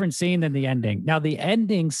that's a different scene than the ending. Now the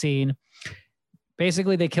ending scene,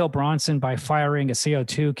 basically they kill Bronson by firing a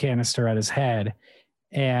CO2 canister at his head,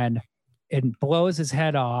 and it blows his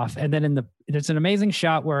head off. And then there's an amazing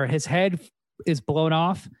shot where his head is blown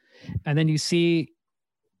off. And then you see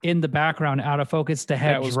in the background, out of focus, the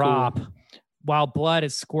head drop while blood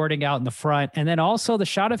is squirting out in the front. And then also the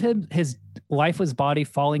shot of his lifeless body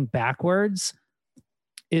falling backwards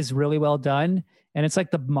is really well done. And it's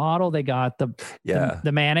like the model they got,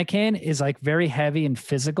 the mannequin is like very heavy and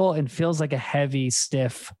physical and feels like a heavy,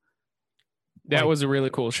 stiff. That was a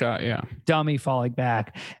really cool shot. Yeah. Dummy falling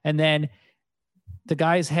back. And then the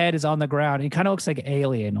guy's head is on the ground. It kind of looks like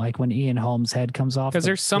Alien, like when Ian Holmes' head comes off. Because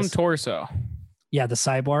there's some torso. Yeah, the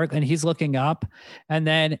cyborg. And he's looking up. And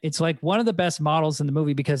then it's like one of the best models in the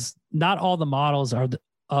movie because not all the models are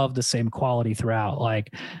of the same quality throughout.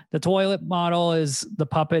 Like the toilet model the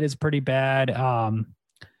puppet is pretty bad.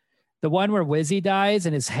 The one where Wizzy dies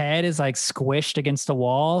and his head is like squished against the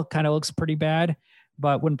wall kind of looks pretty bad.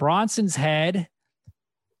 But when Bronson's head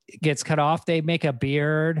gets cut off, they make a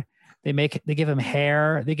beard. They give him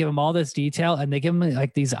hair. They give him all this detail, and they give him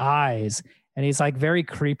like these eyes, and he's like very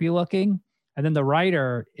creepy looking. And then the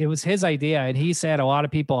writer, it was his idea, and he said a lot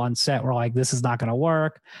of people on set were like, "This is not going to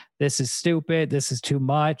work. This is stupid. This is too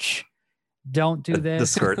much. Don't do this." The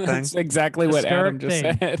skirt thing. That's exactly what Adam just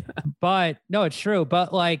said. But no, it's true.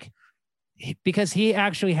 But like, because he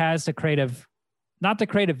actually has not the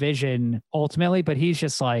creative vision ultimately, but he's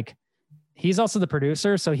just like, he's also the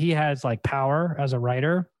producer, so he has like power as a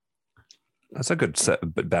writer. That's a good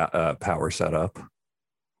power setup.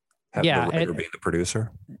 The writer being the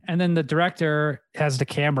producer. And then the director has the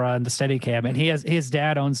camera and the Steadicam, and his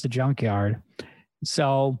dad owns the junkyard.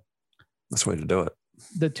 So that's the way to do it.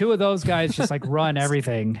 The two of those guys just like run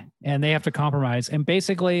everything, and they have to compromise. And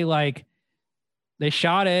basically, like, they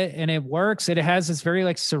shot it and it works. It has this very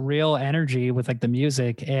like surreal energy with like the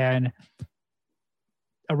music. And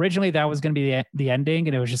originally that was going to be the ending,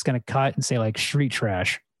 and it was just going to cut and say like street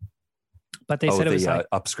trash. But they said it was like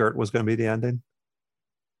upskirt was going to be the ending.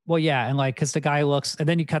 Well, yeah, and like because the guy looks, and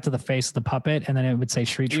then you cut to the face of the puppet, and then it would say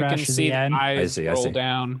 "street trash" at the end. I see.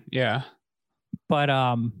 Down, yeah. But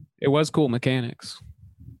it was cool mechanics.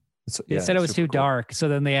 They said it was too dark, so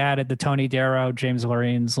then they added the Tony Darrow, James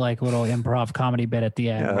Lorene's like little improv comedy bit at the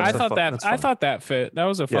end. Yeah, I thought that fit. That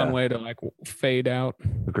was a fun way to like fade out.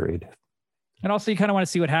 Agreed. And also, you kind of want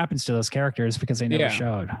to see what happens to those characters because they never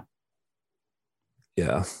showed.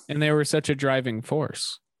 Yeah, and they were such a driving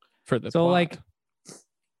force for the plot. Like,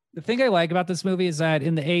 the thing I like about this movie is that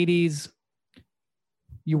in the 80s,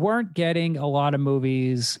 you weren't getting a lot of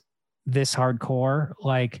movies this hardcore.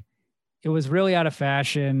 Like, it was really out of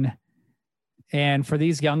fashion. And for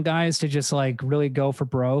these young guys to just like really go for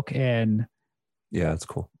broke and it's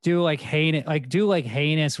cool. Do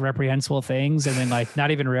heinous, reprehensible things and then like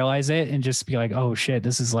not even realize it and just be like, oh shit,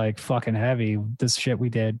 this is like fucking heavy, this shit we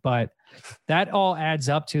did. But that all adds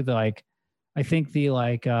up to the like, I think the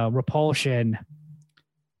like repulsion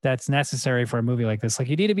that's necessary for a movie like this. Like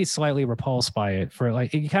you need to be slightly repulsed by it for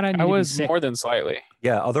like, you kind of need I was more than slightly.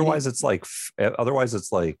 Yeah. Otherwise it's like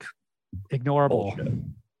ignorable. Bullshit.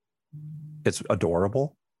 It's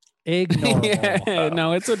adorable. Ignorable.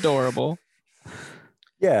 No, it's adorable.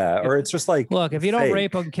 Yeah, or it's just like, Look, if you don't fake.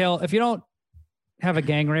 rape and kill, if you don't have a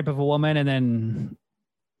gang rape of a woman and then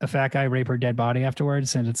a fat guy rape her dead body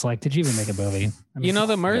afterwards, and it's like, did you even make a movie? I mean, You know,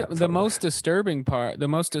 Yeah, the most disturbing part, the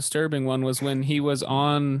most disturbing one was when he was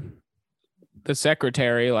on the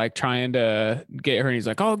secretary, like trying to get her, and he's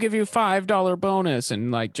like, I'll give you $5 bonus,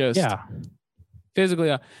 and like just yeah,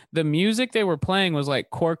 physically, the music they were playing was like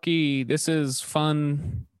quirky. This is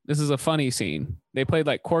fun. This is a funny scene. They played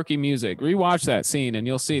like quirky music. Rewatch that scene and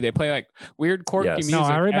you'll see they play like weird quirky Yes. music. No,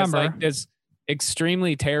 I as, remember. like this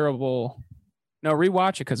extremely terrible. No,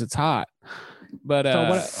 rewatch it because it's hot. But so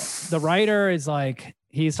what the writer is like,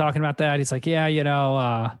 he's talking about that. He's like, yeah, you know,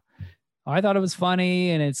 I thought it was funny,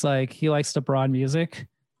 and it's like he likes the broad music.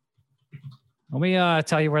 Let me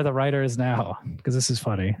tell you where the writer is now, because this is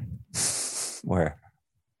funny. Where?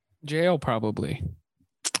 jail probably.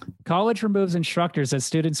 College removes instructors as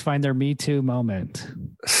students find their Me Too moment.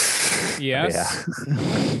 Yes.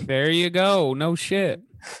 There you go. No shit.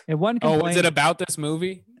 In one complaint, Oh, is it about this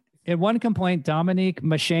movie? In one complaint, Dominique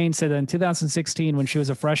Machane said that in 2016, when she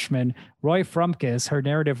was a freshman, Roy Frumkes, her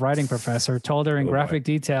narrative writing professor, told her in graphic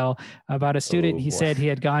detail about a student he said he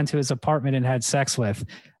had gone to his apartment and had sex with.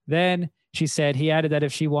 Then she said he added that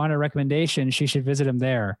if she wanted a recommendation, she should visit him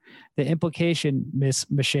there. The implication, Miss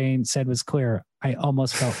Machane said, was clear. I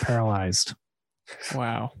almost felt paralyzed.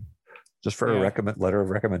 Wow. Just for a letter of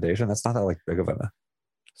recommendation. That's not that like big of a.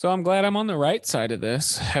 So I'm glad I'm on the right side of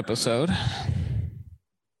this episode.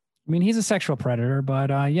 I mean, he's a sexual predator,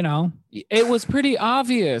 but you know, It was pretty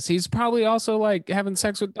obvious. He's probably also like having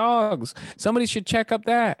sex with dogs. Somebody should check up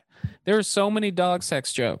that. There are so many dog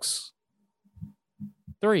sex jokes.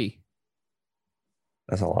 3.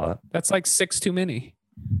 That's a lot. That's like 6 too many.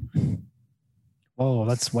 whoa,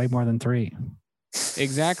 that's way more than 3.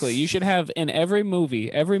 Exactly. You should have in every movie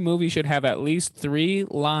should have at least 3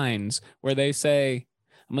 lines where they say,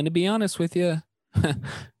 I'm going to be honest with you.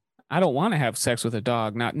 I don't want to have sex with a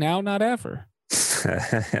dog. Not now, not ever.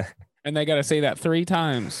 And they got to say that 3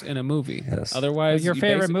 times in a movie. Yes. Otherwise, Your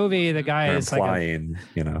favorite movie, the guy They're is like, implying,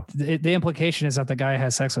 you know. the implication is that the guy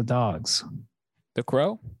has sex with dogs. The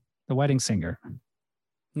Crow? The Wedding Singer.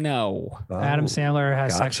 No. Adam Sandler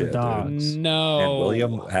has sex with gotcha, dude. dogs. No. And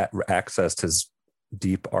William accessed his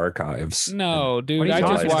deep archives. No, What dude. are I you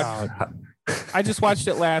just talking watched. about? I just watched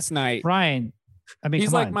it last night. Ryan, I mean, He's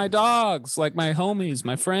come like on. my dogs, like my homies,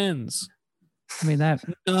 my friends. I mean, that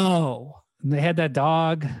No. they had that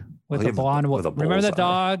dog with William the blonde. with a Remember the bullseye.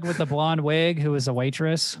 dog with the blonde wig who was a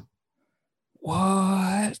waitress?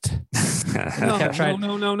 What? No, kept trying-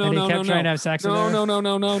 no, no, no, and no, he no, kept trying to have sex with no, her. no, no,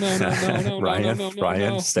 no, no, no, no, no, no, Ryan, no, no,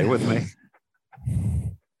 Ryan, no. stay with me.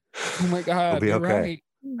 Oh my God. We'll be you're okay.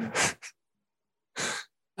 right.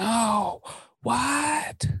 No.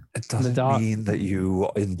 What? It doesn't dog- mean that you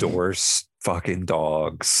endorse fucking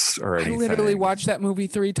dogs or I anything. literally watched that movie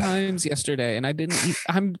 3 times yesterday, and I didn't.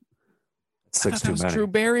 I 6 thought that too was many. Drew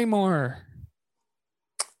Barrymore.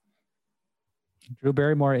 Drew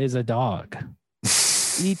Barrymore is a dog.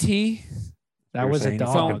 E.T. That You're was a saying you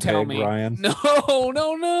dog. fucking Don't tell pig, me. Ryan. No,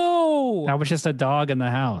 no, no. That was just a dog in the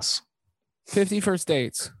house. 50 First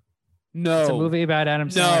Dates. No. It's a movie about Adam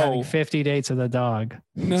Sandler having No. 50 dates with a dog.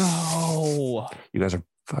 No. You guys are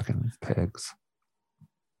fucking pigs.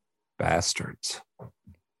 Bastards.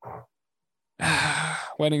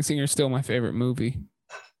 Wedding Singer is still my favorite movie.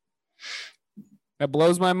 That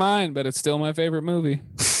blows my mind, but it's still my favorite movie.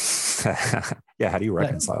 Yeah, how do you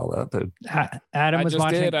reconcile that, dude? Adam I was just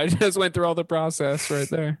watching did. I just went through all the process right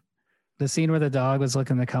there. the scene where the dog was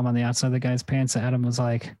looking to come on the outside of the guy's pants. Adam was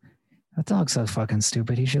like, that dog's so fucking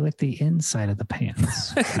stupid. He should lick the inside of the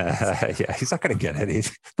pants. Yeah, he's not going to get any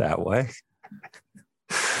that way.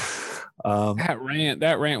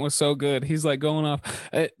 That rant was so good. He's like going off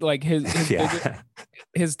like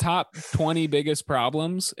his top 20 biggest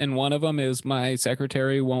problems, and one of them is my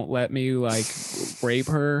secretary won't let me like rape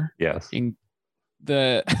her. Yes. And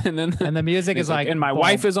then And the music is like, and my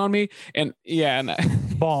wife is on me, and yeah,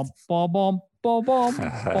 and bomb, bomb, bomb, bomb, bomb,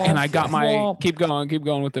 and I got my keep going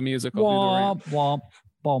with the music. I'll do the rant. womp,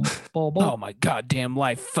 womp, womp, womp. Oh my goddamn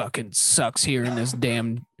life fucking sucks here in this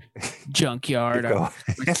damn junkyard. Keep going.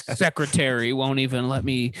 My secretary won't even let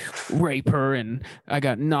me rape her, and I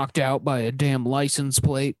got knocked out by a damn license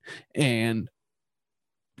plate, and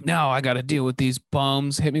now I got to deal with these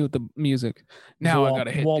bums. Hit me with the music. Now I got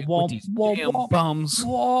to hit with these damn bums.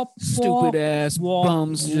 Stupid ass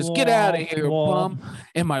bums. Just get out of here, bum.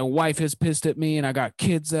 And my wife is pissed at me, and I got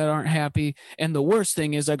kids that aren't happy. And the worst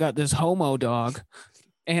thing is I got this homo dog.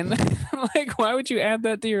 And like, why would you add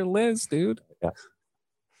that to your list, dude?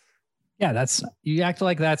 Yeah, you act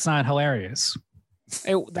like that's not hilarious.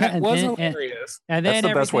 That was and- hilarious. And That's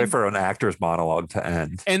then the best way everything- for an actor's monologue to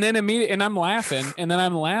end. And then and I'm laughing, and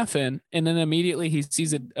then immediately he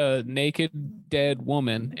sees a naked dead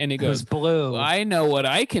woman, and he it was goes, blue. well, I know what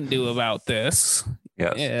I can do about this.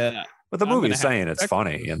 Yes. Yeah. But the I'm movie gonna is have saying it's sex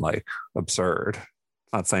funny with and like absurd.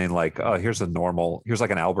 It's not saying like, oh, here's like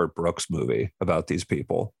an Albert Brooks movie about these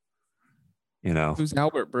people. You know, Who's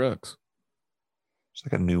Albert Brooks? it's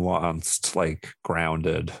like a nuanced, like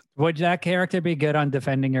grounded. Would that character be good on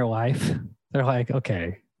defending your life? They're like,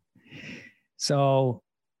 okay. So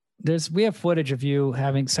we have footage of you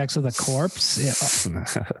having sex with a corpse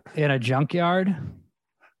in a junkyard.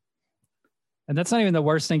 And that's not even the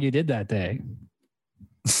worst thing you did that day.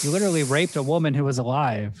 You literally raped a woman who was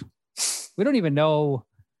alive. We don't even know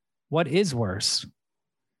what is worse.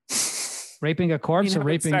 Raping a corpse or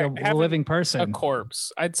raping a living person? A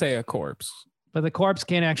corpse. I'd say a corpse. But the corpse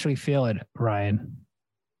can't actually feel it, Ryan.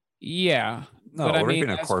 Yeah. No, but I mean, raping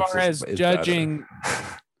a as corpse far as is judging,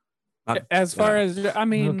 Not- as far as, I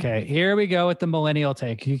mean, Okay, here we go with the millennial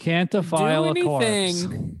take. You can't defile a corpse.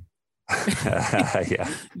 anything. yeah,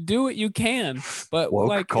 Do what you can, but woke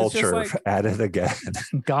like it's just culture like, at it again.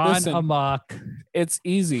 Gone Listen. amok. it's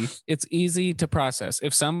easy. It's easy to process.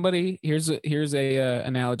 If somebody here's a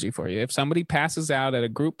analogy for you. If somebody passes out at a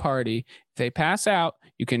group party, if they pass out,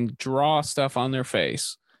 you can draw stuff on their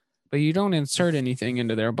face, but you don't insert anything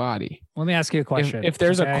into their body. Let me ask you a question. If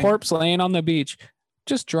there's okay? a corpse laying on the beach,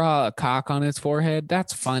 just draw a cock on its forehead.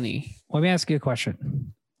 That's funny. Let me ask you a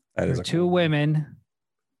question. That There is are two women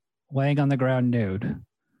laying on the ground nude.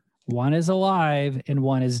 One is alive and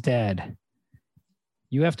one is dead.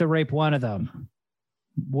 You have to rape one of them.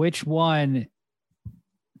 Which one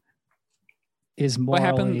is morally? What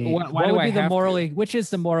happened? Why what do would I be the have to? morally? Which is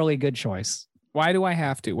the morally good choice? Why do I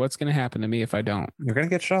have to? What's going to happen to me if I don't? You're gonna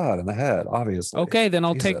get shot in the head, obviously. Okay, then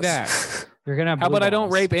I'll take Jesus. that. You're gonna have. How blue about I don't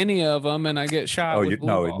balls. rape any of them and I get shot? Oh, with you blue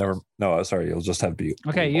no, balls? never. No, sorry. You'll just have to.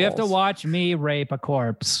 Okay, you have to watch me rape a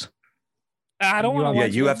corpse. I don't You want to. have-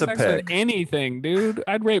 watch you have to sex with pick. anything, dude.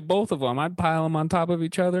 I'd rape both of them. I'd pile them on top of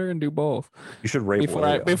each other and do both You should rape before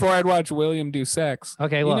William. I'd watch William do sex.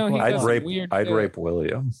 Okay, You look. know, he look, I'd does look. rape. weird I'd shit. rape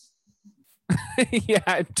William. Yeah,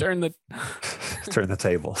 I'd turn the. Turn the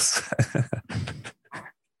tables.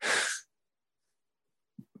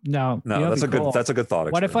 No, No, that's a good. That's a good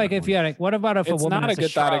thought. What if like if you had? What about if It's a woman not a has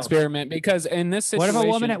good thought stroke? experiment because in this What situation, if a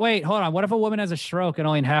woman? Wait, hold on. What if a woman has a stroke and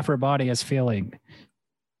only half her body is feeling,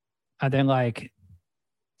 and then like,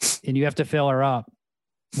 and you have to fill her up?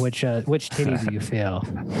 Which titty do you feel?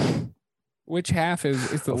 which half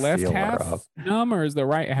is the I'll left feel her half up. numb or is the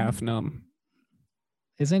right half numb?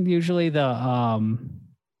 Isn't usually the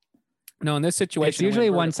No, in this situation, It's usually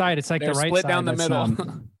when one side. It's like they're the right split side down the that's middle.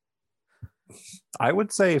 numb. I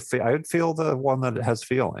would say I would feel the one that has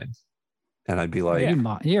feeling, and I'd be like,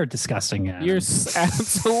 You're disgusting. Adam. You're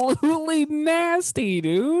absolutely nasty,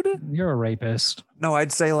 dude. You're a rapist. no,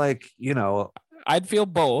 I'd say like I'd feel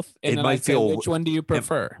both, and It then might I'd say, feel- which one do you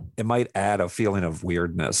prefer? it might add a feeling of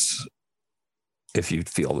weirdness if you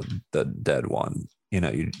feel the dead one,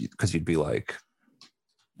 because you'd be like,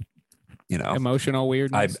 Emotional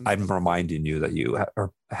weirdness. I'm reminding you that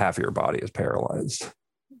half of your body is paralyzed,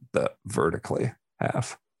 the vertically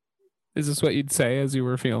half. Is this what you'd say as you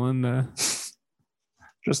were feeling the?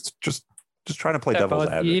 Just trying to play Yeah, devil's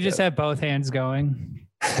both- advocate. you just have both hands going.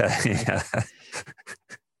 Yeah.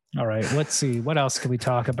 All right. Let's see. What else can we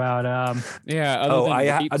talk about? Yeah. Other Oh, than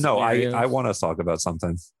rape scenarios. I want to talk about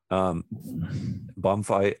something. Bum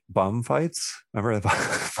fights. Remember the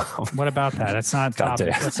What about that? That's not God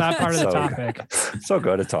topic. damn. That's not part of the So topic. so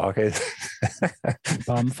good at talking.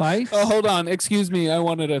 Bum fight. Oh, hold on. Excuse me. I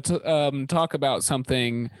wanted to talk about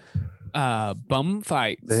something. Bum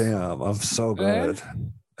fights. Damn, I'm so good.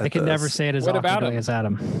 I can never say it as What about awkwardly him? as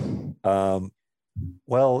Adam.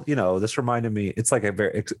 Well, this reminded me. It's like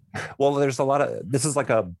there's a lot of. This is like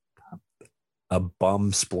a bum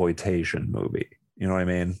exploitation movie. You know what I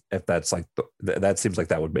mean? If that's like that seems like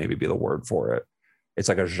that would maybe be the word for it. It's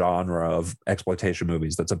like a genre of exploitation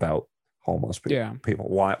movies that's about homeless people. Yeah. People,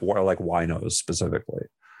 why like winos specifically.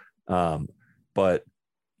 But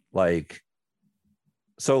like.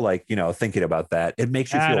 So like, thinking about that, it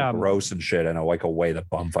makes you feel Adam. gross and shit in a way that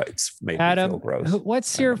bum fights make me feel Adam, gross.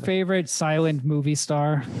 what's your favorite silent movie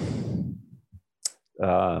star?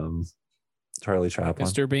 Charlie Chaplin.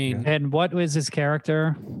 Mr. Bean. And what was his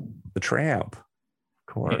character? The Tramp.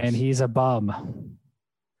 Of course. And he's a bum.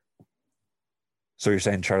 So you're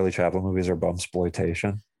saying Charlie Chaplin movies are bum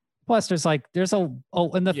exploitation? Plus, there's in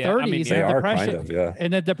the Yeah, I 30s, mean, in They the are Depression, kind of, yeah.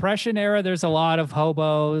 in the Depression era, there's a lot of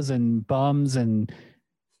hobos and bums and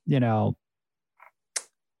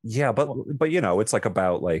Yeah, but you know, it's like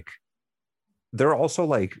about like they're also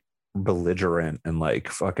like belligerent and like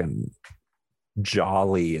fucking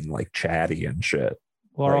jolly and like chatty and shit.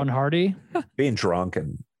 Laurel Like, and Hardy. being drunk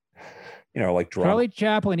and like drunk. Charlie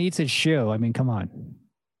Chaplin eats his shoe. I mean, come on.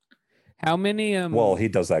 How many Well, he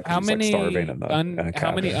does that how because he's many like starving in a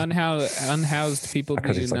how many cabin. unhoused people do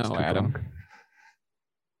Because you he's like know, too Adam? drunk.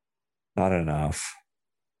 Not enough.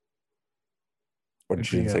 What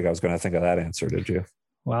did you think I was going to think of that answer? Did you?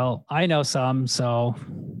 Well, I know some, so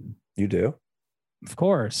You do? of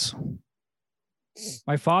course.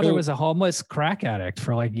 My father Who? was a homeless crack addict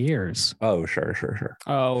for like years. Oh, sure.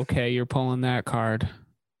 Oh, okay, you're pulling that card.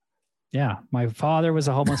 Yeah, my father was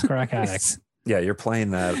a homeless crack addict. Yeah, you're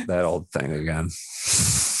playing that old thing again.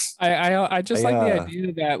 I just like the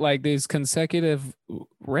idea that like these consecutive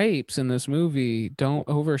rapes in this movie don't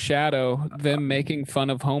overshadow them making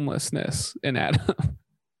fun of homelessness in Adam.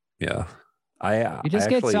 Yeah. You just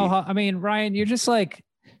get so. I mean, Ryan, you're just like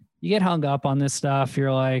you get hung up on this stuff.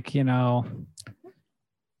 You're like, you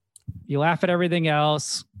laugh at everything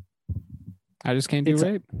else. I just can't do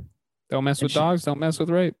rape. Don't mess with dogs. Don't mess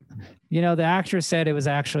with rape. The actress said it was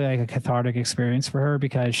actually like a cathartic experience for her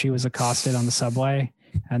because she was accosted on the subway,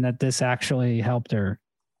 and that this actually helped her.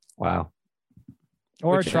 Wow.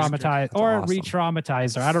 Or Which traumatized, or awesome.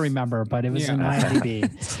 re-traumatized her. I don't remember, but it was in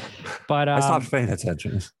IMDb. But I stopped paying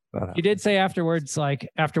attention. You did say afterwards, like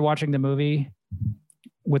after watching the movie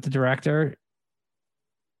with the director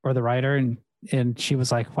or the writer, and she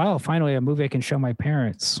was like, "Wow, finally a movie I can show my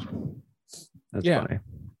parents." That's funny.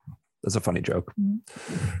 That's a funny joke.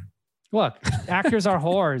 Look, actors are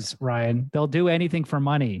whores, Ryan. They'll do anything for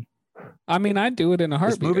money. I mean, I'd do it in a This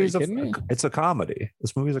heartbeat. movie's Are you kidding me? it's a comedy.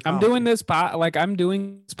 This movie's a comedy. I'm doing this I'm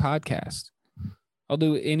doing this podcast. I'll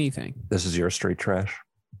do anything. This is your street trash.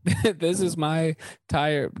 This is my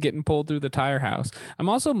tire getting pulled through the tire house. I'm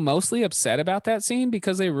also mostly upset about that scene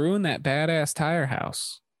because they ruined that badass tire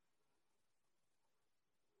house.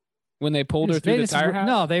 When they pulled her through the tire house?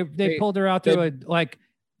 No, they pulled her out through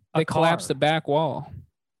they collapsed the back wall.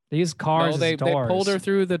 They used cars they as doors. pulled her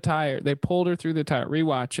through the tire. They pulled her through the tire.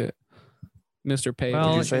 Rewatch it, Mr. Page. What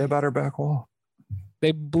did you say about her back wall?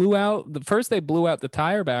 They blew out first. They blew out the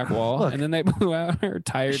tire back wall, Look, and then they blew out her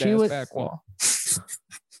tired ass back wall.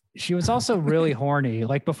 She was also really horny.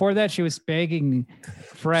 Like before that, she was begging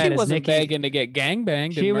Fred. She as wasn't Nikki. begging to get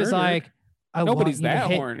gangbanged. She was like, "Nobody's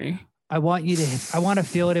that horny." I want to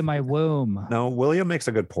feel it in my womb. No, William makes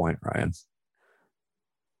a good point, Ryan.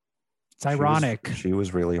 It's ironic. She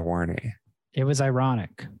was really horny. It was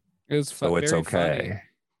ironic. It was so it's okay.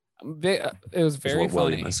 Funny. It was very what funny.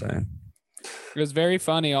 William is saying. It was very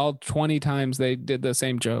funny. All 20 times they did the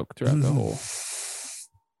same joke throughout the whole.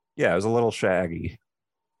 Yeah, it was a little shaggy.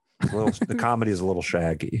 The comedy is a little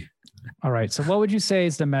shaggy. All right. So what would you say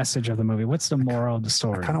is the message of the movie? What's the moral of the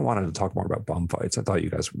story? I kind of wanted to talk more about bum fights. I thought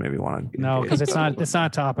you guys maybe wanted to. No, because it's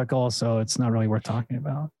not topical, so it's not really worth talking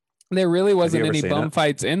about. There really wasn't any seen bum it?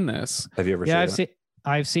 fights in this. Have you ever seen it?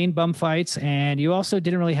 I've seen bum fights, and you also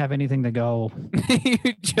didn't really have anything to go. You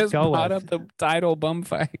just brought up the title bum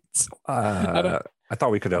fights. I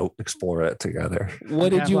thought we could explore it together. What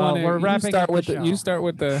did you want to? We're wrapping up the show. You start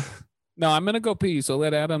with the. No, I'm gonna go pee. So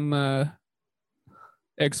let Adam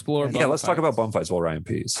explore. Yeah, let's talk about bum fights while Ryan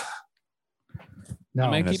pees. No,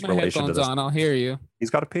 I'm gonna keep my headphones on. I'll hear you. He's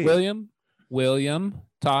got to pee. William,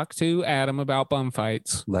 talk to Adam about bum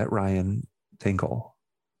fights. Let Ryan tinkle.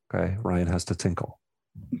 Okay, Ryan has to tinkle.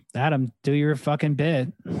 Adam, do your fucking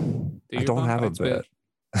bit. I don't have a bit.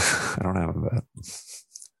 I don't have a bit.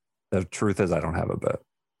 The truth is, I don't have a bit.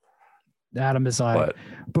 Adam is like,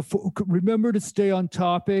 remember to stay on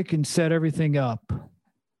topic and set everything up.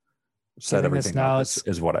 Set everything up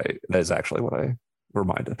is actually what I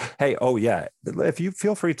reminded. Hey, oh yeah, if you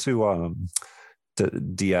feel free to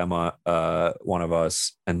DM one of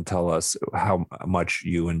us and tell us how much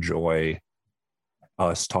you enjoy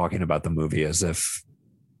us talking about the movie as if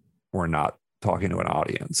we're not talking to an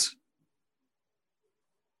audience.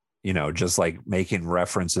 Just like making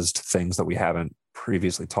references to things that we haven't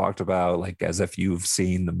previously talked about, like as if you've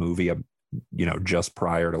seen the movie, just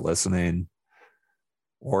prior to listening,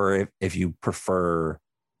 or if you prefer,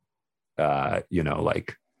 us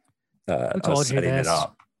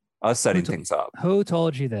setting things up. Who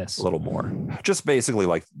told you this? A little more, just basically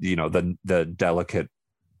like the delicate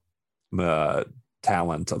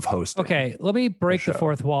talent of hosting. Okay, let me break the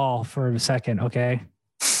fourth wall for a second. Okay,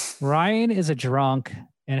 Ryan is a drunk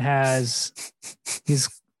and has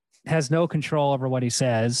no control over what he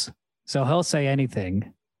says, so he'll say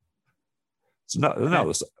anything.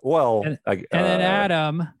 No. Well, and then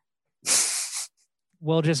Adam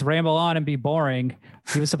will just ramble on and be boring.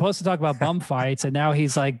 He was supposed to talk about bum fights, and now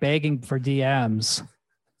he's like begging for DMs.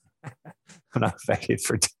 I'm not begging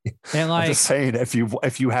for DMs. And like, I'm just saying, if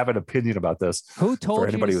you have an opinion about this, who told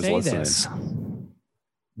anybody you to who's say listening,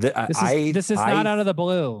 this? This is not out of the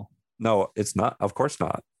blue. No, it's not. Of course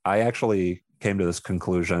not. I actually came to this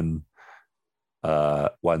conclusion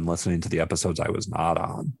when listening to the episodes I was not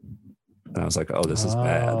on. And I was like, oh, this is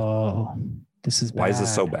bad. Oh, this is bad. Why is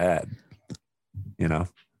this so bad? You know?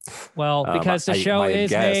 Well, because the show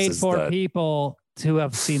is made for that, people to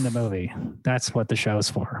have seen the movie. That's what the show's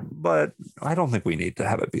for. But I don't think we need to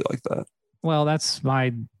have it be like that. Well, that's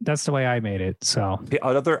the way I made it. So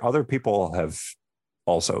other people have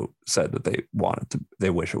also said that they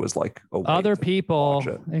wish it was like other people,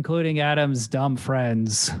 including Adam's dumb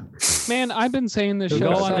friends. Man, I've been saying this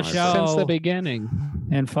go on the show since the beginning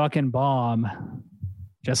and fucking bomb,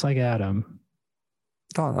 just like Adam.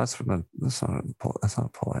 Oh, that's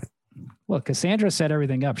not polite. Look, Cassandra set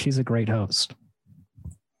everything up. She's a great host.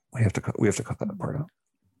 We have to cut that part out.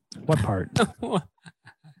 What part?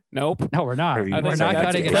 Nope. No, we're not. We're not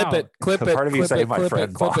cutting it clip out. It. Clip it. Part of you saying my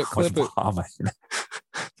friend clip it.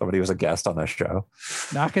 Somebody was a guest on the show.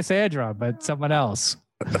 Not Cassandra, but someone else.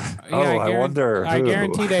 I wonder. I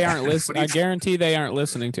guarantee they aren't listening. I guarantee they aren't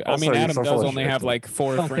listening to. Also, I mean, Adam does only have like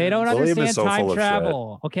 4 friends. They don't understand time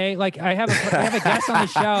travel. Okay, like I have a guest on the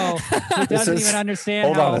show who doesn't even understand.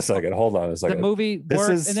 Hold on a second. The movie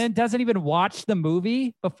works, and then doesn't even watch the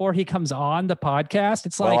movie before he comes on the podcast.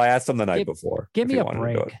 It's like, well, I asked him the night before. Give me a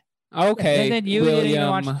break. Okay. And then you didn't even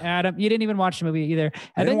watch Adam. You didn't even watch the movie either.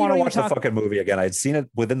 I didn't want to watch the fucking movie again. I'd seen it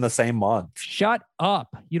within the same month. Shut up.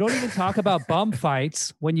 You don't even talk about bum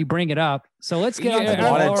fights when you bring it up. So let's get on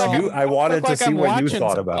to I wanted to see what you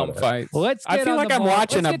thought about it. I feel like I'm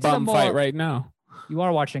watching a bum fight right now. You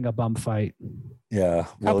are watching a bum fight. Yeah.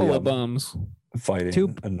 Couple of bums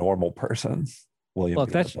fighting a normal person. William.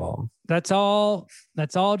 Look, that's all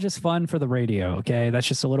just fun for the radio. Okay. That's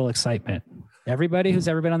just a little excitement. Everybody who's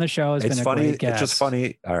ever been on the show has been a great guest. It's just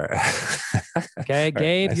funny. All right. Okay,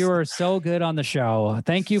 Gabe, you were so good on the show.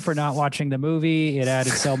 Thank you for not watching the movie. It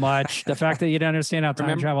added so much. The fact that you didn't understand how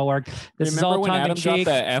time travel worked. This is all tongue in cheek.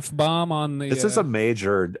 The F-bomb on the. This is a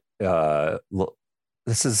major. This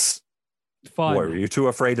is fun. What, were you too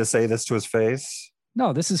afraid to say this to his face?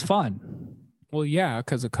 No, this is fun. Well, yeah,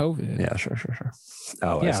 because of COVID. Yeah, sure.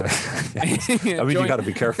 Oh, yeah. I mean, you got to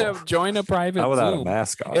be careful. Join a private Not without Zoom. a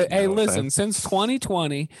mask on. Hey, listen, since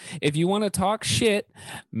 2020, if you want to talk shit,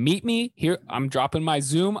 meet me here. I'm dropping my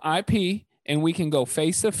Zoom IP, and we can go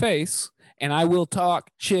face to face, and I will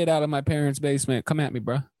talk shit out of my parents' basement. Come at me,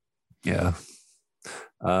 bro. Yeah.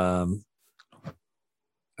 All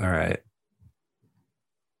right.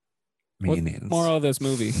 Meanings. What moral of this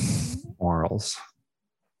movie? Morals.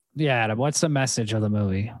 Yeah, Adam, what's the message of the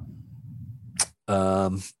movie?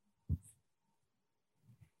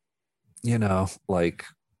 Like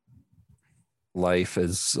life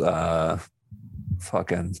is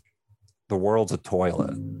fucking, the world's a toilet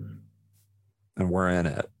and we're in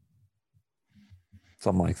it.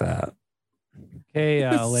 Something like that. Hey,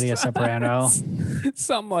 Lydia Soprano.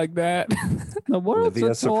 Something like that. The world's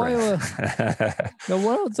a toilet. The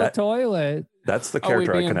world's a toilet. That's the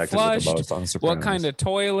character I connected with the most on Sopranos. What kind of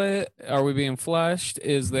toilet are we being flushed?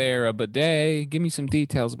 Is there a bidet? Give me some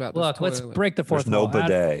details about this toilet. Let's break the fourth wall.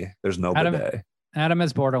 There's no bidet. Adam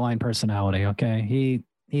has borderline personality, okay?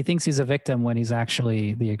 He thinks he's a victim when he's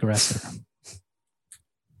actually the aggressor.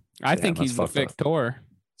 I think he's the victor.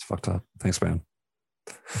 It's fucked up. Thanks, man.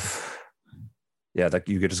 Yeah,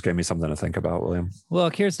 you could just give me something to think about, William.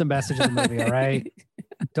 Look, here's the message of the movie, all right?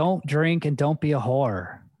 Don't drink and don't be a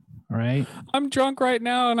whore. All right. I'm drunk right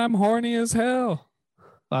now and I'm horny as hell.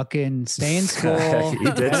 Fucking stay in school. He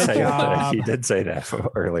did say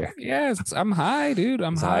that earlier. Yes, I'm high, dude.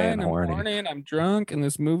 I'm high and I'm horny and I'm drunk, and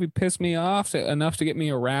this movie pissed me off enough to get me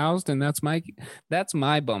aroused, and that's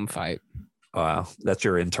my bum fight. Wow, that's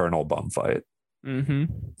your internal bum fight. Mm-hmm.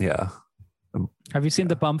 Yeah. Have you seen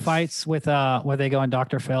the bum fights with where they go on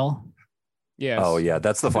Dr. Phil? Yes. Oh yeah,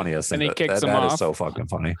 that's the funniest thing. And he kicks him that off. Is so fucking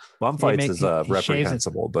funny. Bum fights is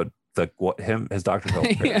reprehensible, but his Dr. Phil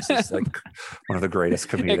appearance is like one of the greatest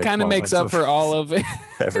comedic. It kind of makes up for all of it.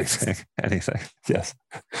 Everything, anything. Yes.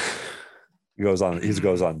 He goes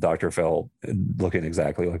on Dr. Phil looking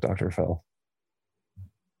exactly like Dr. Phil.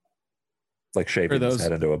 Like shaving his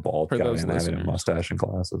head into a bald guy and having a mustache and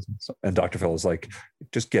glasses. And Dr. Phil is like,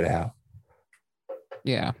 just get out.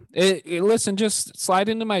 Yeah. Listen, just slide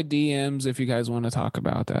into my DMs if you guys want to talk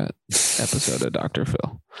about that episode of Dr.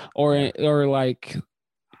 Phil. Or like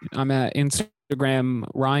I'm at Instagram,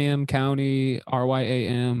 Ryam County,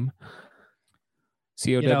 RYAM.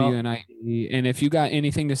 COWNIE. And if you got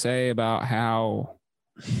anything to say about how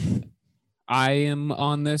I am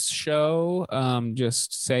on this show,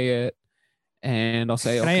 just say it. And I'll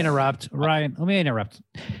say, Can I interrupt? Ryan, let me interrupt.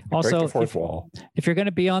 Also, if you're going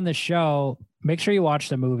to be on the show, make sure you watch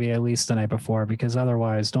the movie at least the night before, because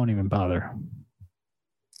otherwise don't even bother.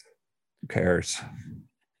 Who cares?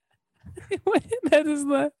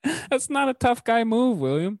 That's not a tough guy move,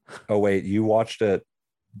 William. Oh, wait, you watched it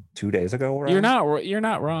 2 days ago? Ryan? You're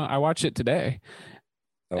not wrong. I watched it today.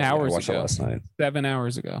 Hours I watched ago. it last night. 7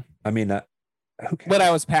 hours ago. I mean, who cares? But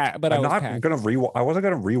I was packed. But I wasn't going to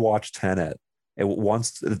rewatch Tenet.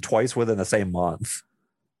 Twice within the same month.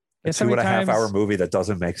 A 2.5-hour movie that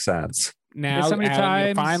doesn't make sense. Now, Adam,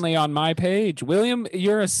 you're finally on my page. William,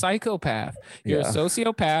 you're a psychopath. You're a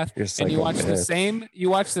sociopath. And you watch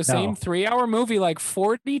the same 3-hour movie like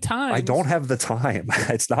 40 times. I don't have the time.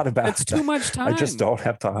 It's not about It's too much time. I just don't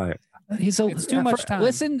have time. It's too much time.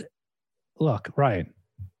 Listen, look, Ryan.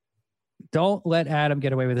 Don't let Adam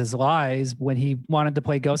get away with his lies when he wanted to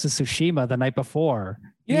play Ghost of Tsushima the night before.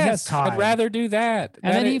 Yes, I'd rather do that.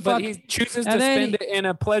 And then he chooses to spend it in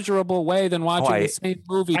a pleasurable way than watching the same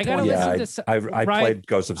movie. I played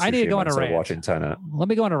Ghost of Tsushima. I need to go on a instead rant. of watching Tenet. Let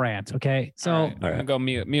me go on a rant, okay? So all right. I'm gonna go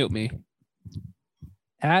mute me.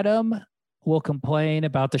 Adam will complain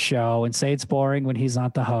about the show and say it's boring when he's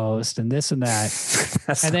not the host and this and that.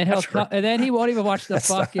 And then he won't even watch the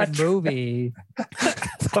fucking movie.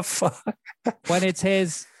 The fuck?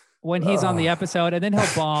 When he's on the episode, and then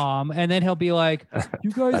he'll bomb, and then he'll be like,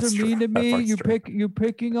 "You guys are mean to me. You're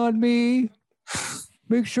picking on me.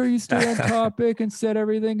 Make sure you stay on topic and set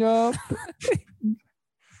everything up."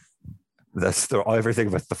 Everything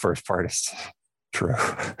but the first part is true.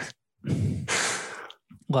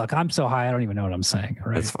 Look, I'm so high, I don't even know what I'm saying.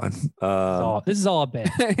 Right? It's fine. This is all a bit.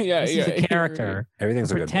 This is a character. Everything's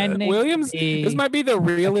a good bit. Williams, this might be the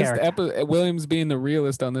realest episode. Williams being the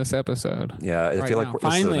realest on this episode. Yeah, I feel like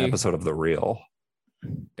this is an episode of The Real.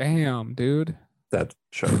 Damn, dude. That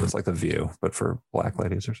show is like The View, but for black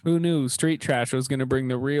ladies or something. Who knew Street Trash was going to bring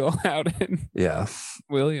The Real out in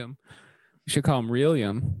William? We should call him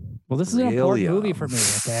Realium. Well, this is an important movie for me,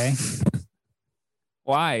 okay?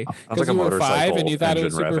 Why? Because you were 5 and you thought it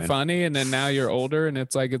was super funny, and then now you're older and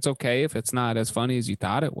it's like it's okay if it's not as funny as you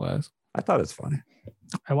thought it was. I thought it's funny.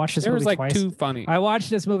 I watched this movie twice. Too funny. I watched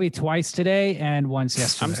this movie twice today and once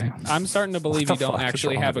yesterday. I'm starting to believe you don't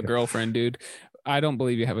actually have a girlfriend, dude. I don't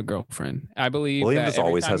believe you have a girlfriend. I believe Williams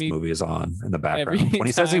always has movies on in the background. When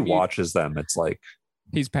he says he watches them, it's like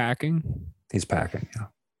he's packing. He's packing, yeah.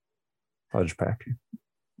 Fudge packing.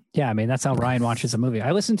 Yeah, I mean that's how Ryan watches a movie.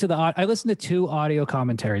 I listened to 2 audio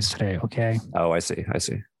commentaries today. Okay. Oh, I see.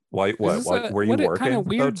 Why? What? Were you working? Kind of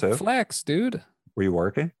weird flex, dude. Were you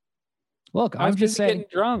working? Look, I'm just saying. Getting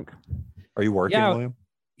drunk. Are you working, William?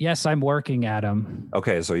 Yes, I'm working, Adam.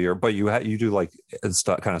 Okay, so you do like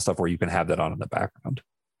kind of stuff where you can have that on in the background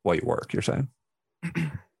while you work. You're saying?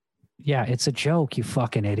 Yeah, it's a joke, you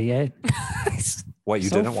fucking idiot. What, you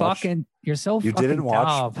didn't watch? You're so you fucking didn't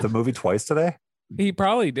watch the movie twice today? He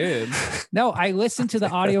probably did. No, I listened to the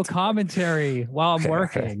audio commentary while I'm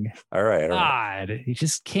working. Okay. All right. God, you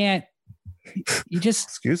just can't. You just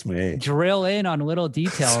excuse me. Drill in on little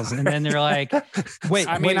details, and then they're like, "Wait."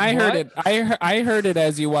 I mean, I heard it. I heard it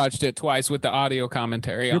as you watched it twice with the audio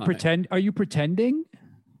commentary. Are you pretending?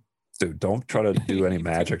 Dude, don't try to do any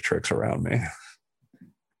magic tricks around me.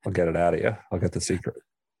 I'll get it out of you. I'll get the secret.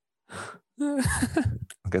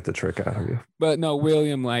 I'll get the trick out of you. But no,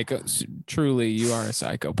 William, like truly, you are a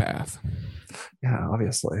psychopath. Yeah,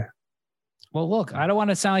 obviously. Well, look, I don't want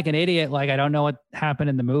to sound like an idiot. Like I don't know what happened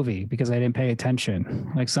in the movie because I didn't pay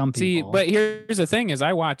attention. Like some people. See, but here's the thing: is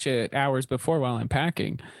I watch it hours before while I'm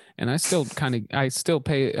packing, and I still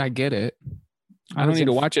pay. I get it. I don't need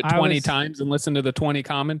to watch it 20 times and listen to the 20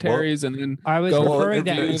 commentaries and then I was referring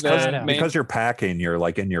to because you're packing, you're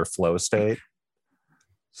like in your flow state.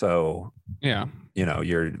 So yeah,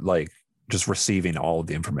 you're like just receiving all of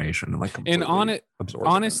the information and like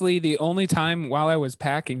honestly, the only time while I was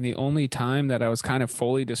packing, the only time that I was kind of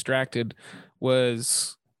fully distracted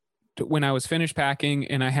was when I was finished packing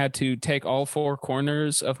and I had to take all 4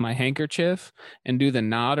 corners of my handkerchief and do the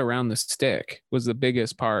knot around the stick was the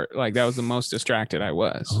biggest part. Like that was the most distracted I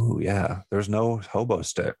was. Oh yeah. There's no hobo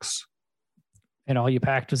sticks. And all you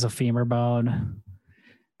packed was a femur bone.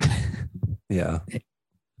 Yeah.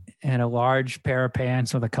 And a large pair of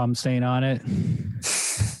pants with a cum stain on it.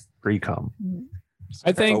 Pre-cum.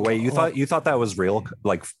 I think. Oh wait, you thought that was real,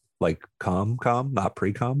 like cum, not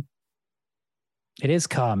pre-cum? It is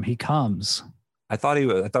cum. He comes. I thought it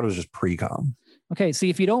was just pre-cum. Okay,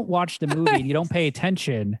 see, if you don't watch the movie and you don't pay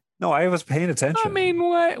attention, No, I was paying attention. I mean,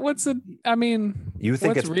 what's the? I mean, you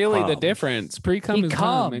think what's it's really the cum. difference? Pre-cum is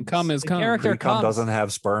cum, and cum is The cum. character Pre-cum comes. doesn't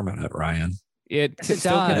have sperm in it, Ryan. It Yes, it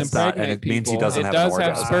still can does. It's not- impregnate and it means he people. doesn't It have an does have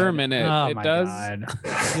orgasm. sperm in it. Oh It my does.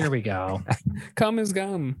 God. Here we go. Cum is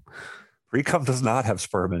gum. Pre-cum does not have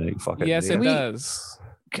sperm in it. You fucking Yes, it idiot. does.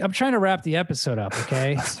 I'm trying to wrap the episode up,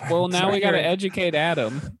 okay? Well, now Sorry, we got to you're- educate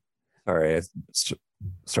Adam. Sorry, I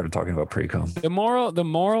started talking about pre-cum. The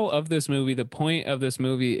moral of this movie, the point of this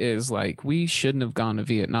movie is like we shouldn't have gone to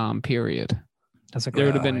Vietnam. Period. That's a There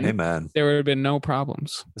would have great been- point. Amen. There would have been no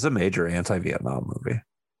problems. It's a major anti-Vietnam movie.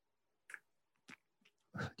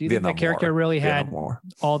 Do you think that character really had Vietnam War.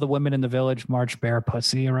 all the women in the village march bare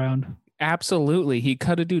pussy around? Absolutely. He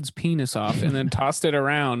cut a dude's penis off and then tossed it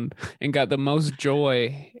around and got the most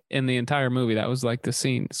joy in the entire movie. That was like the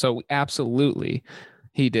scene. So absolutely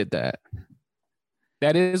he did that.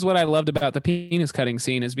 That is what I loved about the penis cutting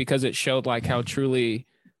scene, is because it showed like how truly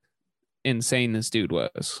insane this dude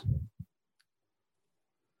was.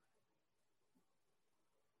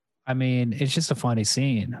 I mean, it's just a funny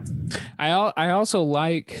scene. I also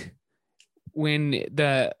like when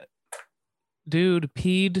the dude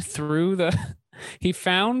peed through he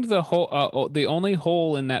found the hole, the only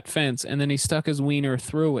hole in that fence, and then he stuck his wiener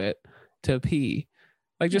through it to pee.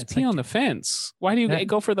 Like, just it's pee like- on the fence. Why do you That-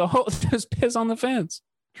 go for the hole? Just piss on the fence.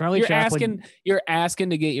 Charlie Chaplin You're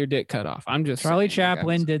asking to get your dick cut off. I'm just Charlie saying,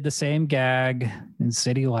 Chaplin did the same gag in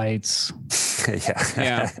City Lights.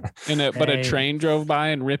 Yeah. Yeah. But a Hey. train drove by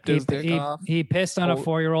and ripped his dick He, off. he pissed on a Oh.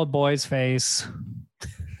 4-year-old boy's face.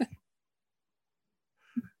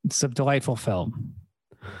 It's a delightful film.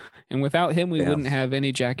 And without him, we Yeah. wouldn't have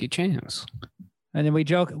any Jackie Chans. And then we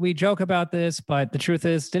joke about this, but the truth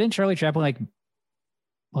is, didn't Charlie Chaplin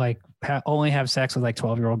only have sex with like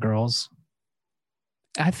 12-year-old girls?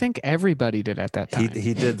 I think everybody did at that time.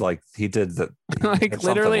 He did the Like something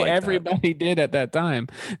literally like that. everybody did at that time.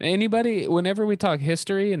 Anybody, whenever we talk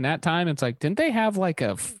history in that time, it's like, didn't they have like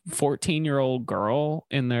a 14-year-old girl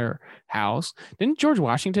in their house? Didn't George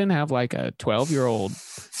Washington have like a 12-year-old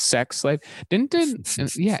sex slave?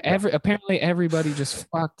 Apparently everybody just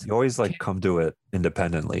fucked. You always like come to it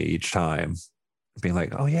independently each time, being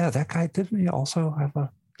like, oh yeah, that guy, didn't he also have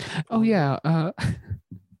a Oh yeah.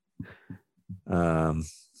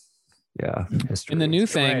 yeah, history. And the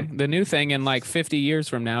new Right. thing in like 50 years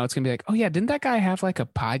from now, it's gonna be like, oh yeah, didn't that guy have like a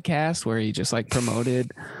podcast where he just like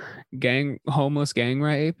promoted homeless gang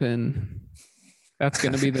rape? And that's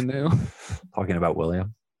gonna be the new. Talking about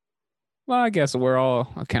William. Well, I guess we're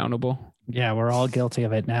all accountable. Yeah, we're all guilty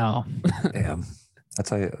of it now. Damn.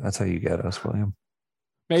 That's how you get us, William.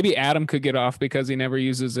 Maybe Adam could get off because he never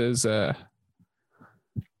uses his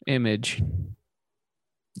image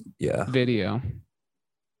Yeah. video.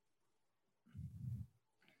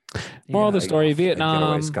 Moral of the Yeah. story: Get Vietnam.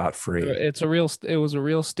 away scot-free. It was a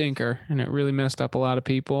real stinker, and it really messed up a lot of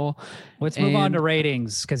people. Let's move on And- to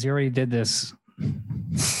ratings because you already did this.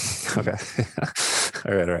 Okay.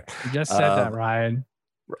 all right. You just said that, Ryan.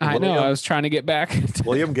 I know. William- I was trying to get back.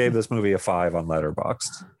 William gave this movie a 5 on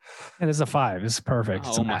Letterboxd. It is a 5. It's perfect.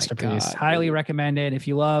 It's Oh a my masterpiece. God, Highly dude. recommended. If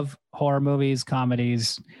you love horror movies,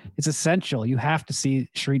 comedies, it's essential. You have to see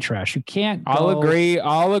Street Trash. You can't go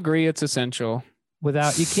I'll agree. It's essential.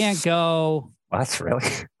 without. You can't go That's really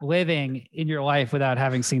living in your life without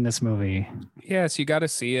having seen this movie. Yes, you got to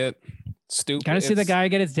see it. Stupid. Got to see the It's- guy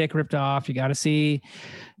get his dick ripped off. You got to see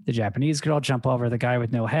the Japanese girl jump over the guy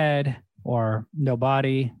with no head or no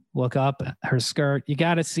body, look up her skirt. You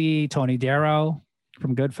got to see Tony Darrow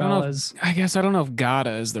from Goodfellas. I guess I don't know if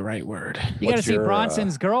 "gotta" is the right word. You got to What's see your,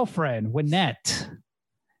 Bronson's girlfriend, Wynette,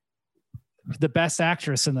 the best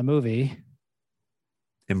actress in the movie.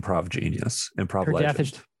 improv genius, improv Her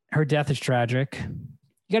legend. death is tragic.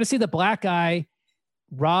 You got to see the black guy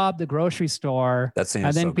rob the grocery store That scene and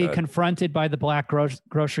is then so be good. confronted by the black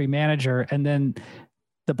grocery manager, and then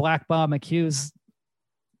the black bum accused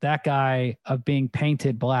that guy of being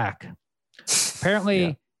painted black. Apparently,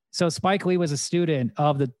 Yeah. so Spike Lee was a student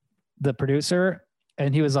of the producer,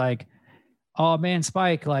 and he was like, "Oh man,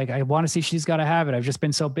 Spike, like I want to see She's Gotta Have It. I've just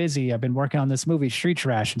been so busy. I've been working on this movie, Street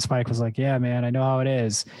Trash." And Spike was like, "Yeah, man, I know how it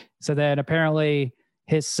is." So then apparently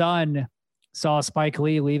his son saw Spike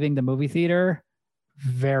Lee leaving the movie theater,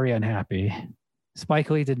 very unhappy. Spike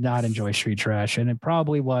Lee did not enjoy Street Trash, and it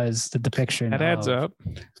probably was the depiction That adds of up.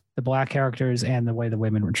 the black characters and the way the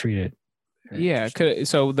women were treated. Yeah.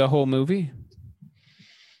 So the whole movie.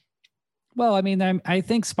 Well, I mean, I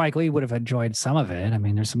think Spike Lee would have enjoyed some of it. I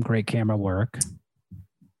mean, there's some great camera work.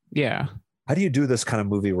 Yeah. How do you do this kind of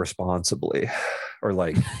movie responsibly or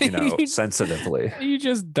like, You- sensitively? You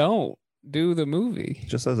just don't. do the movie.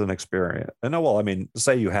 Just as an experience. And no, well, I mean,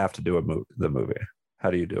 say you have to do the movie.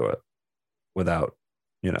 How do you do it without,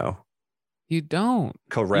 You don't.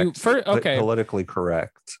 correct? Politically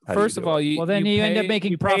correct. How do you First do of all, it? you then you end up pay-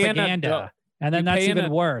 making you pay an propaganda. adult- And then you that's pay an even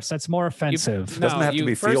ad- worse. That's more offensive. Doesn't have to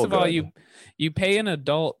be first feel of all, good. you pay an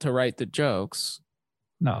adult to write the jokes.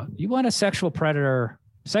 No, you want a sexual predator.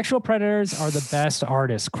 Sexual predators are the best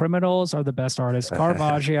artists. Criminals are the best artists.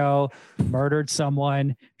 Caravaggio murdered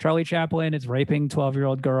someone. Charlie Chaplin is raping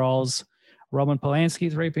 12-year-old girls. Roman Polanski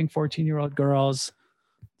is raping 14-year-old girls.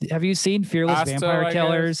 Have you seen Fearless Pasto, Vampire I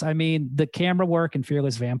Killers? I mean, the camera work in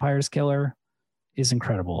Fearless Vampires Killer is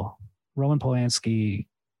incredible. Roman Polanski,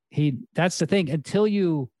 that's the thing. Until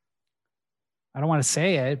you, I don't want to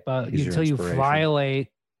say it, but He's your until you inspiration. violate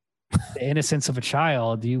the innocence of a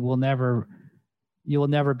child, you will never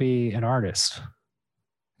be an artist.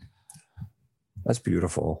 That's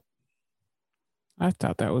beautiful. I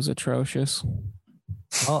thought that was atrocious.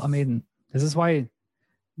 Well, I mean, this is why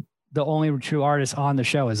the only true artist on the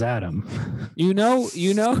show is Adam. You know.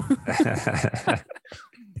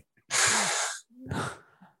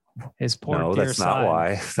 His poor No, dear that's son. not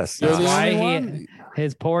why. That's You're not the why only he- one.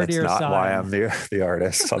 His poor That's dear not son. why I'm the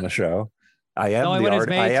artist on the show. I am only the one who's art.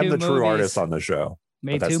 made I am 2 the true movies. artist on the show.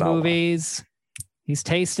 Made but that's 2 not why. movies. He's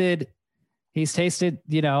tasted,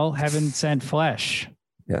 heaven sent flesh.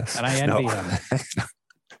 Yes, And I envy No. him.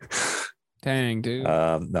 Dang, dude.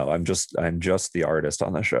 No, I'm just the artist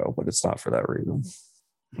on the show, but it's not for that reason.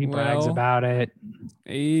 He brags Well, about it.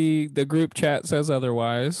 The group chat says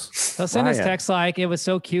otherwise. He'll send us Ryan. text like, it was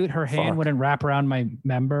so cute. Her hand Fuck. wouldn't wrap around my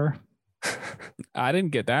member. I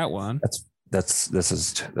didn't get that one. This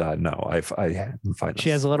is no. I find She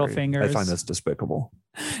this has little very- fingers. I find this despicable.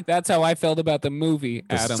 That's how I felt about the movie,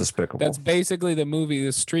 This Adam. is despicable. That's basically the movie,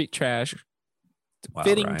 The Street Trash. Wow,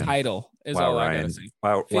 Fitting Ryan. title is Wow, all I Ryan. gotta say.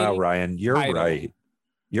 Wow, Fitting Ryan, you're title. right.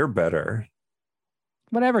 You're better.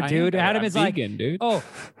 Whatever, I am dude. better. Adam I'm is like, vegan, dude. oh,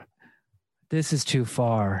 this is too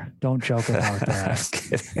far. Don't joke about that.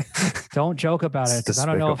 Kidding. Don't joke about it, because I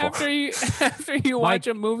don't know if despicable. After you watch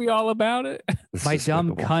a movie all about it. This is my dumb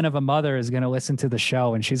despicable. cunt of a mother is going to listen to the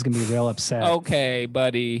show and she's going to be real upset. Okay,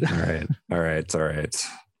 buddy. All right. It's all right.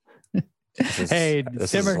 Hey, This is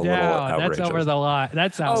simmer a little down. That's outrageous. over the line.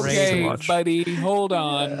 That's outrageous. Okay, much. buddy. Hold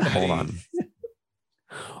on. Hold buddy. on.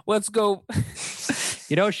 Let's go.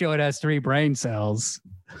 You don't show it has 3 brain cells.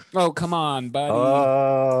 Oh, come on, buddy.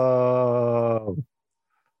 Oh,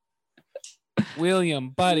 William,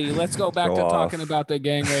 buddy. Let's go back Go to off. talking about the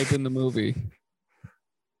gang rape in the movie.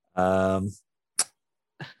 I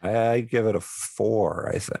give it a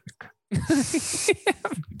 4. I think.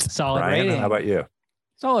 Solid Ryan, rating. how about you?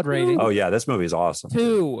 Solid rating. Oh yeah, this movie's awesome.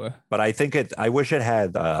 2. But I think I wish it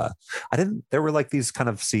had. There were like these kind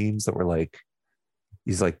of scenes that were like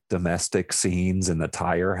these like domestic scenes in the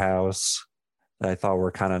tire house that I thought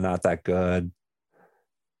were kind of not that good.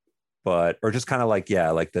 But or just kind of like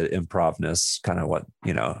like the improvness, kind of what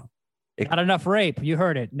Not enough rape. You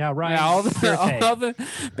heard it. Now, Ryan, Yeah, all your take.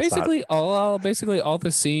 all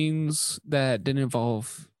the scenes that didn't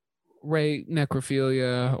involve rape,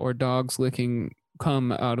 necrophilia, or dogs licking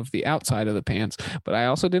come out of the outside of the pants. But I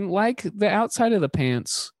also didn't like the outside of the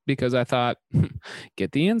pants because I thought,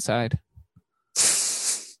 get the inside.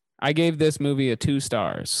 I gave this movie a 2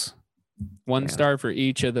 stars. 1 star for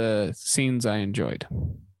each of the scenes I enjoyed.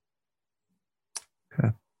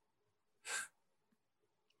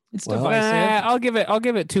 It's Well, divisive. I'll give it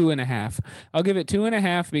 2.5. I'll give it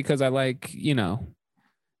 2.5 because I like,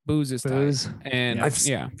 booze is tight. Booze. And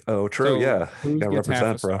Yeah. Oh, true. So, Yeah. booze Gotta gets half a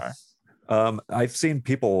represent, bro. star. I've seen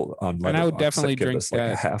people on And I would Letterboxd definitely that give drink this like a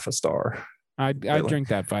that. half a star. I'd Really? drink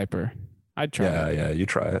that Viper. I'd try it. Yeah, you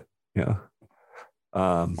try it. Yeah.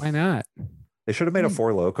 Why not? They should have made a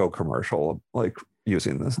Four Loco commercial, like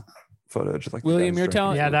using this footage. Like William, you're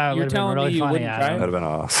telling Yeah, that you're would've been telling really me you funny, wouldn't try Adam. that'd it? have been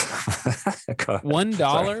off.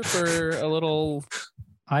 $1 for a little.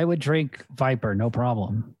 I would drink Viper, no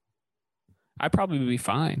problem. I'd probably be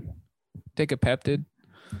fine. Take a Peptid.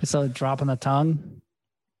 Just a drop on the tongue.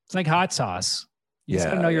 It's like hot sauce. You just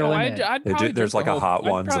Yeah, gotta know your No, limit. I'd They do- probably there's drink like the a hot I'd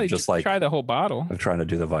ones of probably just like- try the whole bottle. I'm trying to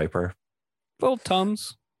do the Viper. Little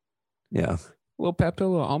Tums, Yeah. little Pepto,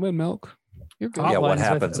 little almond milk. You're good. Hot Yeah, what ones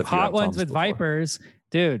happens with, if you hot have ones Tums with before? Vipers,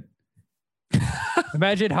 dude?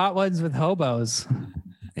 Imagine hot ones with hobos,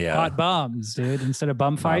 Yeah. hot bums, dude. Instead of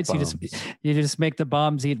bum fights, bums. you just make the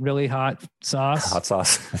bums eat really hot sauce, Hot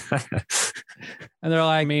sauce. and they're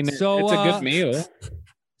like, I mean, so it's a good meal.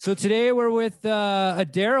 So today we're with a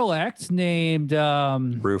derelict named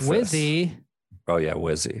Rufus. Wizzy. Oh yeah,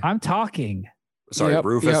 Wizzy. I'm talking. Sorry, Yep,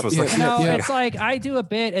 Rufus yep, was yep, like, No, Yeah. it's like I do a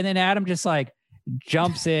bit, and then Adam just like,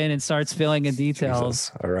 jumps in and starts filling in details.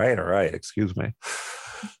 Jesus. All right. Excuse me.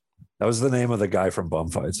 That was the name of the guy from Bum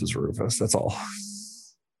Fights is Rufus. That's all.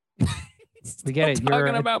 We get it.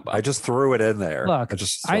 Talking about I just threw it in there. Look, I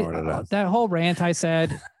just throwing it in. that whole rant I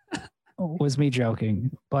said was me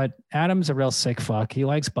joking, but Adam's a real sick fuck. He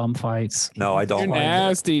likes bum fights. No, I don't You're like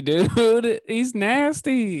nasty, dude. He's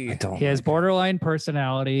nasty. I don't. He has borderline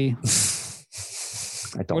personality.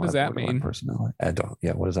 I don't. What does have that borderline mean? Personality. I don't.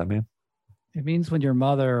 Yeah. What does that mean? It means when your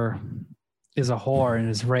mother is a whore and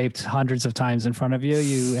is raped hundreds of times in front of you,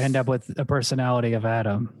 you end up with a personality of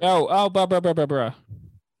Adam. Bruh.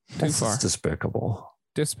 Too That's far. despicable.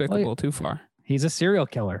 Despicable. Well, Too far. He's a serial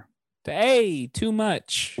killer. Hey, too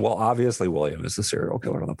much. Well, obviously, William is the serial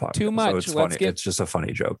killer on the podcast. Too much. So it's Let's funny. It's just a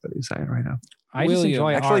funny joke that he's saying right now. I just William.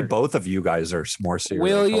 enjoy Actually, art. both of you guys are more serial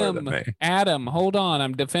killer than William, me. Adam, hold on.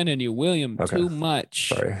 I'm defending you. William, Okay. too much.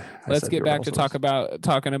 Sorry. Let's get back to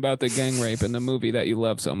talking about the gang rape in the movie that you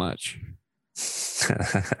love so much.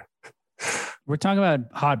 We're talking about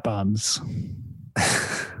hot bums.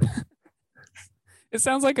 It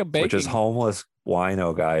sounds like a baking. Which is homeless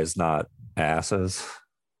wino guys, not asses.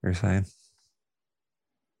 You're saying?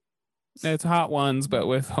 It's hot ones, but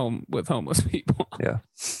with homeless people. Yeah.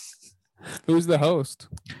 Who's the host?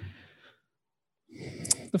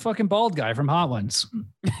 The fucking bald guy from Hot Ones.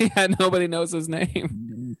 Yeah, nobody knows his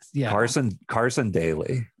name. Yeah. Carson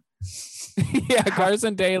Daly. Yeah,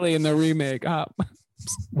 Carson Daly in the remake.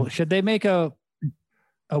 Well, should they make a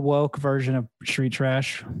woke version of Street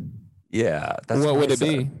Trash? Yeah. That's What would I it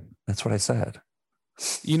be? said. That's what I said.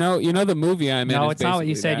 You know the movie I'm in. No, is it's not what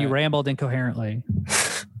you basically said. You that. rambled incoherently.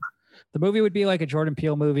 The movie would be like a Jordan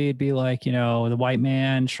Peele movie. It'd be like, the white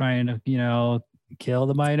man trying to, kill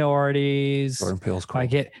the minorities Jordan Peele's cool.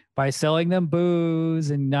 by selling them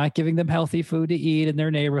booze and not giving them healthy food to eat in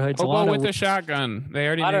their neighborhoods. A lot Hobo with of the shotgun. They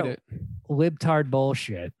already lot made of- it. libtard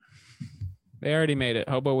bullshit. They already made it.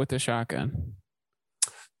 Hobo with the shotgun.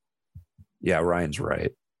 Yeah, Ryan's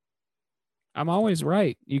right. I'm always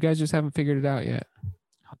right. You guys just haven't figured it out yet.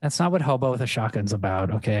 That's not what Hobo with a Shotgun's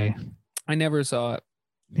about. Okay. I never saw it.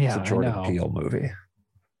 Yeah, It's a Jordan I know. Peele movie.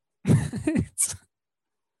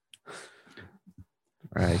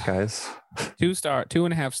 All right, guys.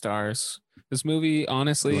 2.5 stars. This movie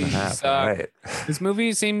honestly 2.5. sucked. All right. This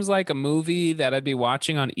movie seems like a movie that I'd be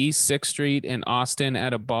watching on East 6th Street in Austin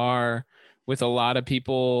at a bar with a lot of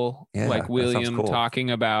people Yeah, like that sounds William cool.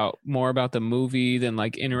 talking more about the movie than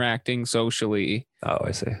like interacting socially. Oh,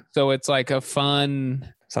 I see. So it's like a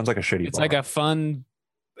fun, Sounds like a shitty it's bar. like a fun,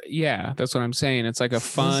 yeah, that's what I'm saying. It's like a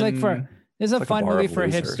fun This is a like a fun bar movie of for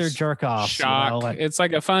losers. hipster jerk offs. shock. It's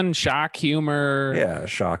like a fun shock humor. yeah,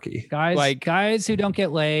 shocky. Guys who don't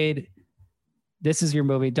get laid. This is your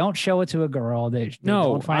movie. Don't show it to a girl. They No,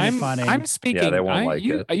 don't find it funny. I'm speaking. Yeah, they won't like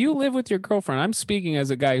it. You live with your girlfriend. I'm speaking as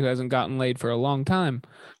a guy who hasn't gotten laid for a long time.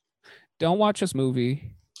 Don't watch this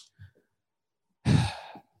movie.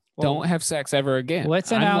 Don't have sex ever again.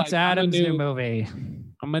 Let's I'm announce like, Adam's new movie.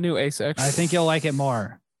 I'm a new asexual. I think you'll like it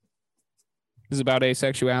more. This is about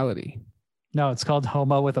asexuality. No, it's called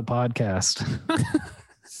Homo with a Podcast.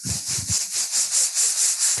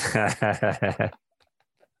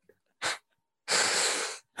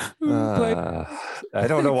 I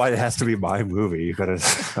don't know why it has to be my movie. You gotta.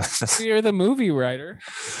 You're the movie writer.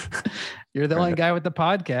 You're the only guy with the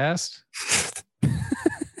podcast.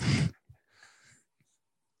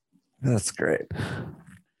 That's great.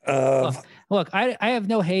 Look, I have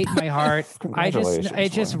no hate in my heart. Congratulations,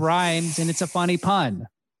 it just William. rhymes and it's a funny pun.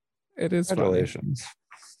 It is funny. Congratulations.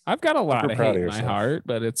 I've got a lot Super of proud hate of in my yourself. heart,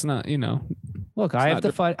 but it's not, Look, I have not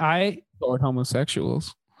the fun. I'm toward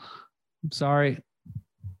homosexuals. sorry.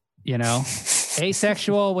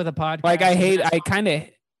 Asexual with a podcast. Like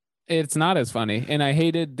it's not as funny. And I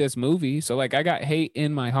hated this movie. So like I got hate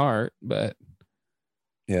in my heart, but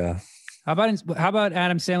Yeah. How about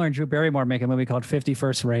Adam Sandler and Drew Barrymore make a movie called 50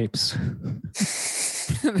 First Rapes?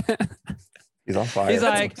 He's on fire. He's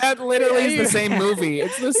like, that literally is the same movie.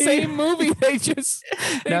 It's the same movie. They just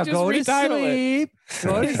now go to retitle it. sleep.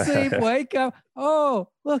 Go to sleep. Wake up. Oh,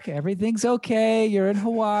 look, everything's okay. You're in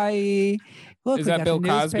Hawaii. Look, Is we that got Bill the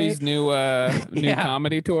Cosby's new Yeah.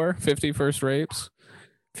 comedy tour? 50 First Rapes,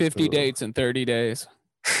 50 dates in 30 days.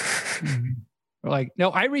 We're like,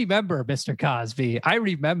 no, I remember Mr. Cosby. I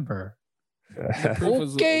remember. Proof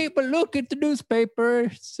is- Okay, but look at the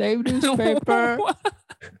newspaper. Same newspaper.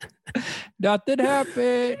 Nothing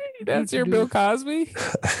happened. That's your Bill Cosby.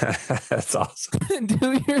 That's awesome.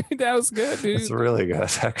 That was good, dude. It's really good,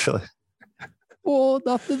 actually. Oh,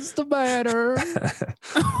 nothing's the matter.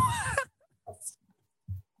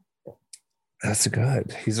 That's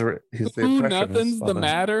good. He's the Ooh, impressionist nothing's on the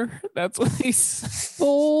matter. That's what he's.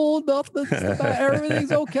 Oh, nothing's the matter.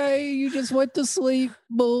 Everything's okay. You just went to sleep.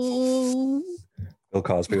 Bull. Bill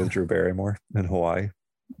Cosby with Drew Barrymore in Hawaii.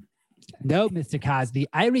 No, Mr. Cosby.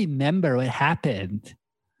 I remember what happened.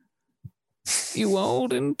 You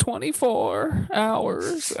old in 24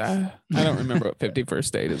 hours. I don't remember what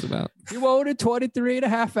 51st Date is about. You owed it 23 and a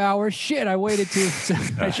half hours. Shit, I waited too.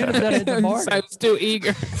 I should have done it in the morning. I was too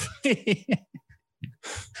eager.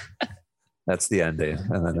 That's the ending.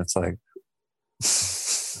 And then it's like,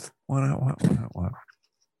 what?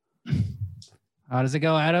 How does it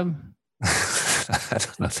go, Adam? I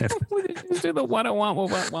don't know. Do the what I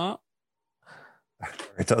want.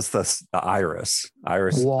 It does this, the iris.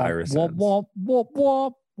 Iris. Womp, Iris. womp, womp, womp,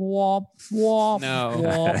 womp, womp, womp, No.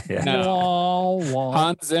 womp, Yeah. womp,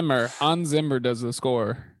 womp. Hans Zimmer does the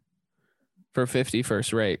score for 50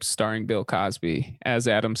 First Rapes, starring Bill Cosby as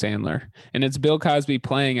Adam Sandler. And it's Bill Cosby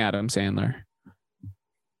playing Adam Sandler.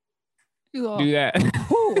 Do that.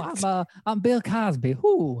 Who? I'm Bill Cosby.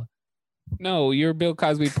 Who? No, you're Bill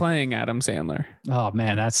Cosby playing Adam Sandler. Oh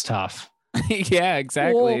man, that's tough. Yeah,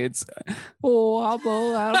 exactly. It's I'm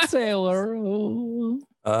a sailor.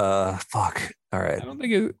 Fuck. All right. I don't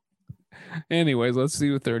think it. Anyways, let's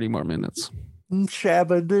do 30 more minutes.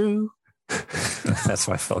 Shabadoo. That's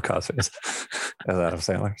my Phil Cosby as Adam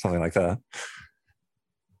Sandler, something like that.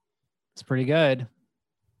 It's pretty good.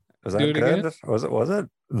 Was that Do it good? again? Was it?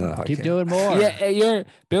 No, I Keep can't. doing more. Yeah, you're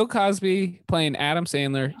Bill Cosby playing Adam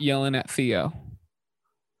Sandler yelling at Theo.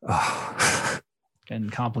 Oh. Getting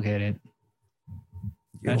complicated.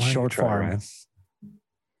 Why That's don't you short try, form. Ryan?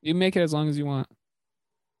 You make it as long as you want.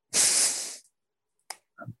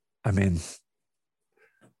 I mean,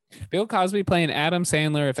 Bill Cosby playing Adam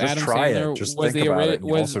Sandler. If just Adam try it. Sandler Just was think the about it.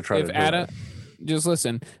 And was also try if to do Adam. it. Just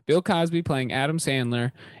listen. Bill Cosby playing Adam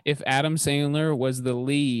Sandler. If Adam Sandler was the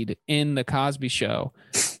lead in the Cosby Show,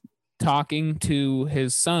 talking to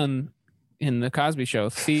his son in the Cosby Show,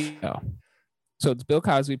 Theo. So it's Bill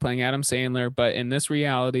Cosby playing Adam Sandler, but in this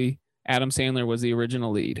reality, Adam Sandler was the original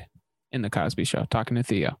lead in the Cosby Show, talking to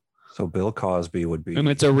Theo. So Bill Cosby would be. And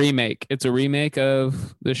it's a remake. It's a remake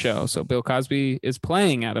of the show. So Bill Cosby is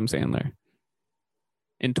playing Adam Sandler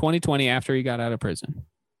in 2020 after he got out of prison.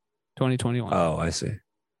 2021. Oh, I see.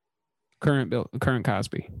 Current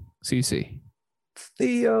Cosby. CC.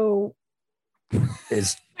 Theo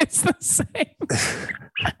is. It's the same.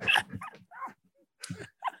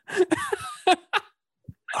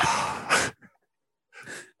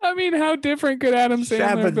 I mean, how different could Adam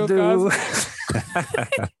Sandler and Bill Cosby?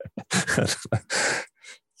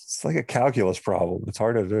 It's like a calculus problem. It's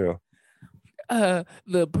hard to do.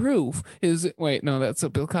 The proof is wait, no, that's a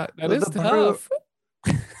Bill Cosby. That is The tough.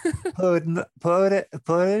 Put it.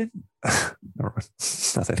 Never mind.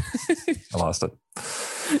 Nothing. I lost it.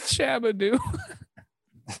 Shabadoo.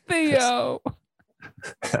 Theo.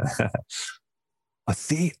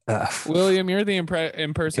 William, you're the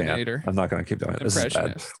impersonator. I'm not going to keep doing it. This is bad.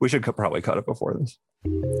 Impressionist. We should probably cut it before this.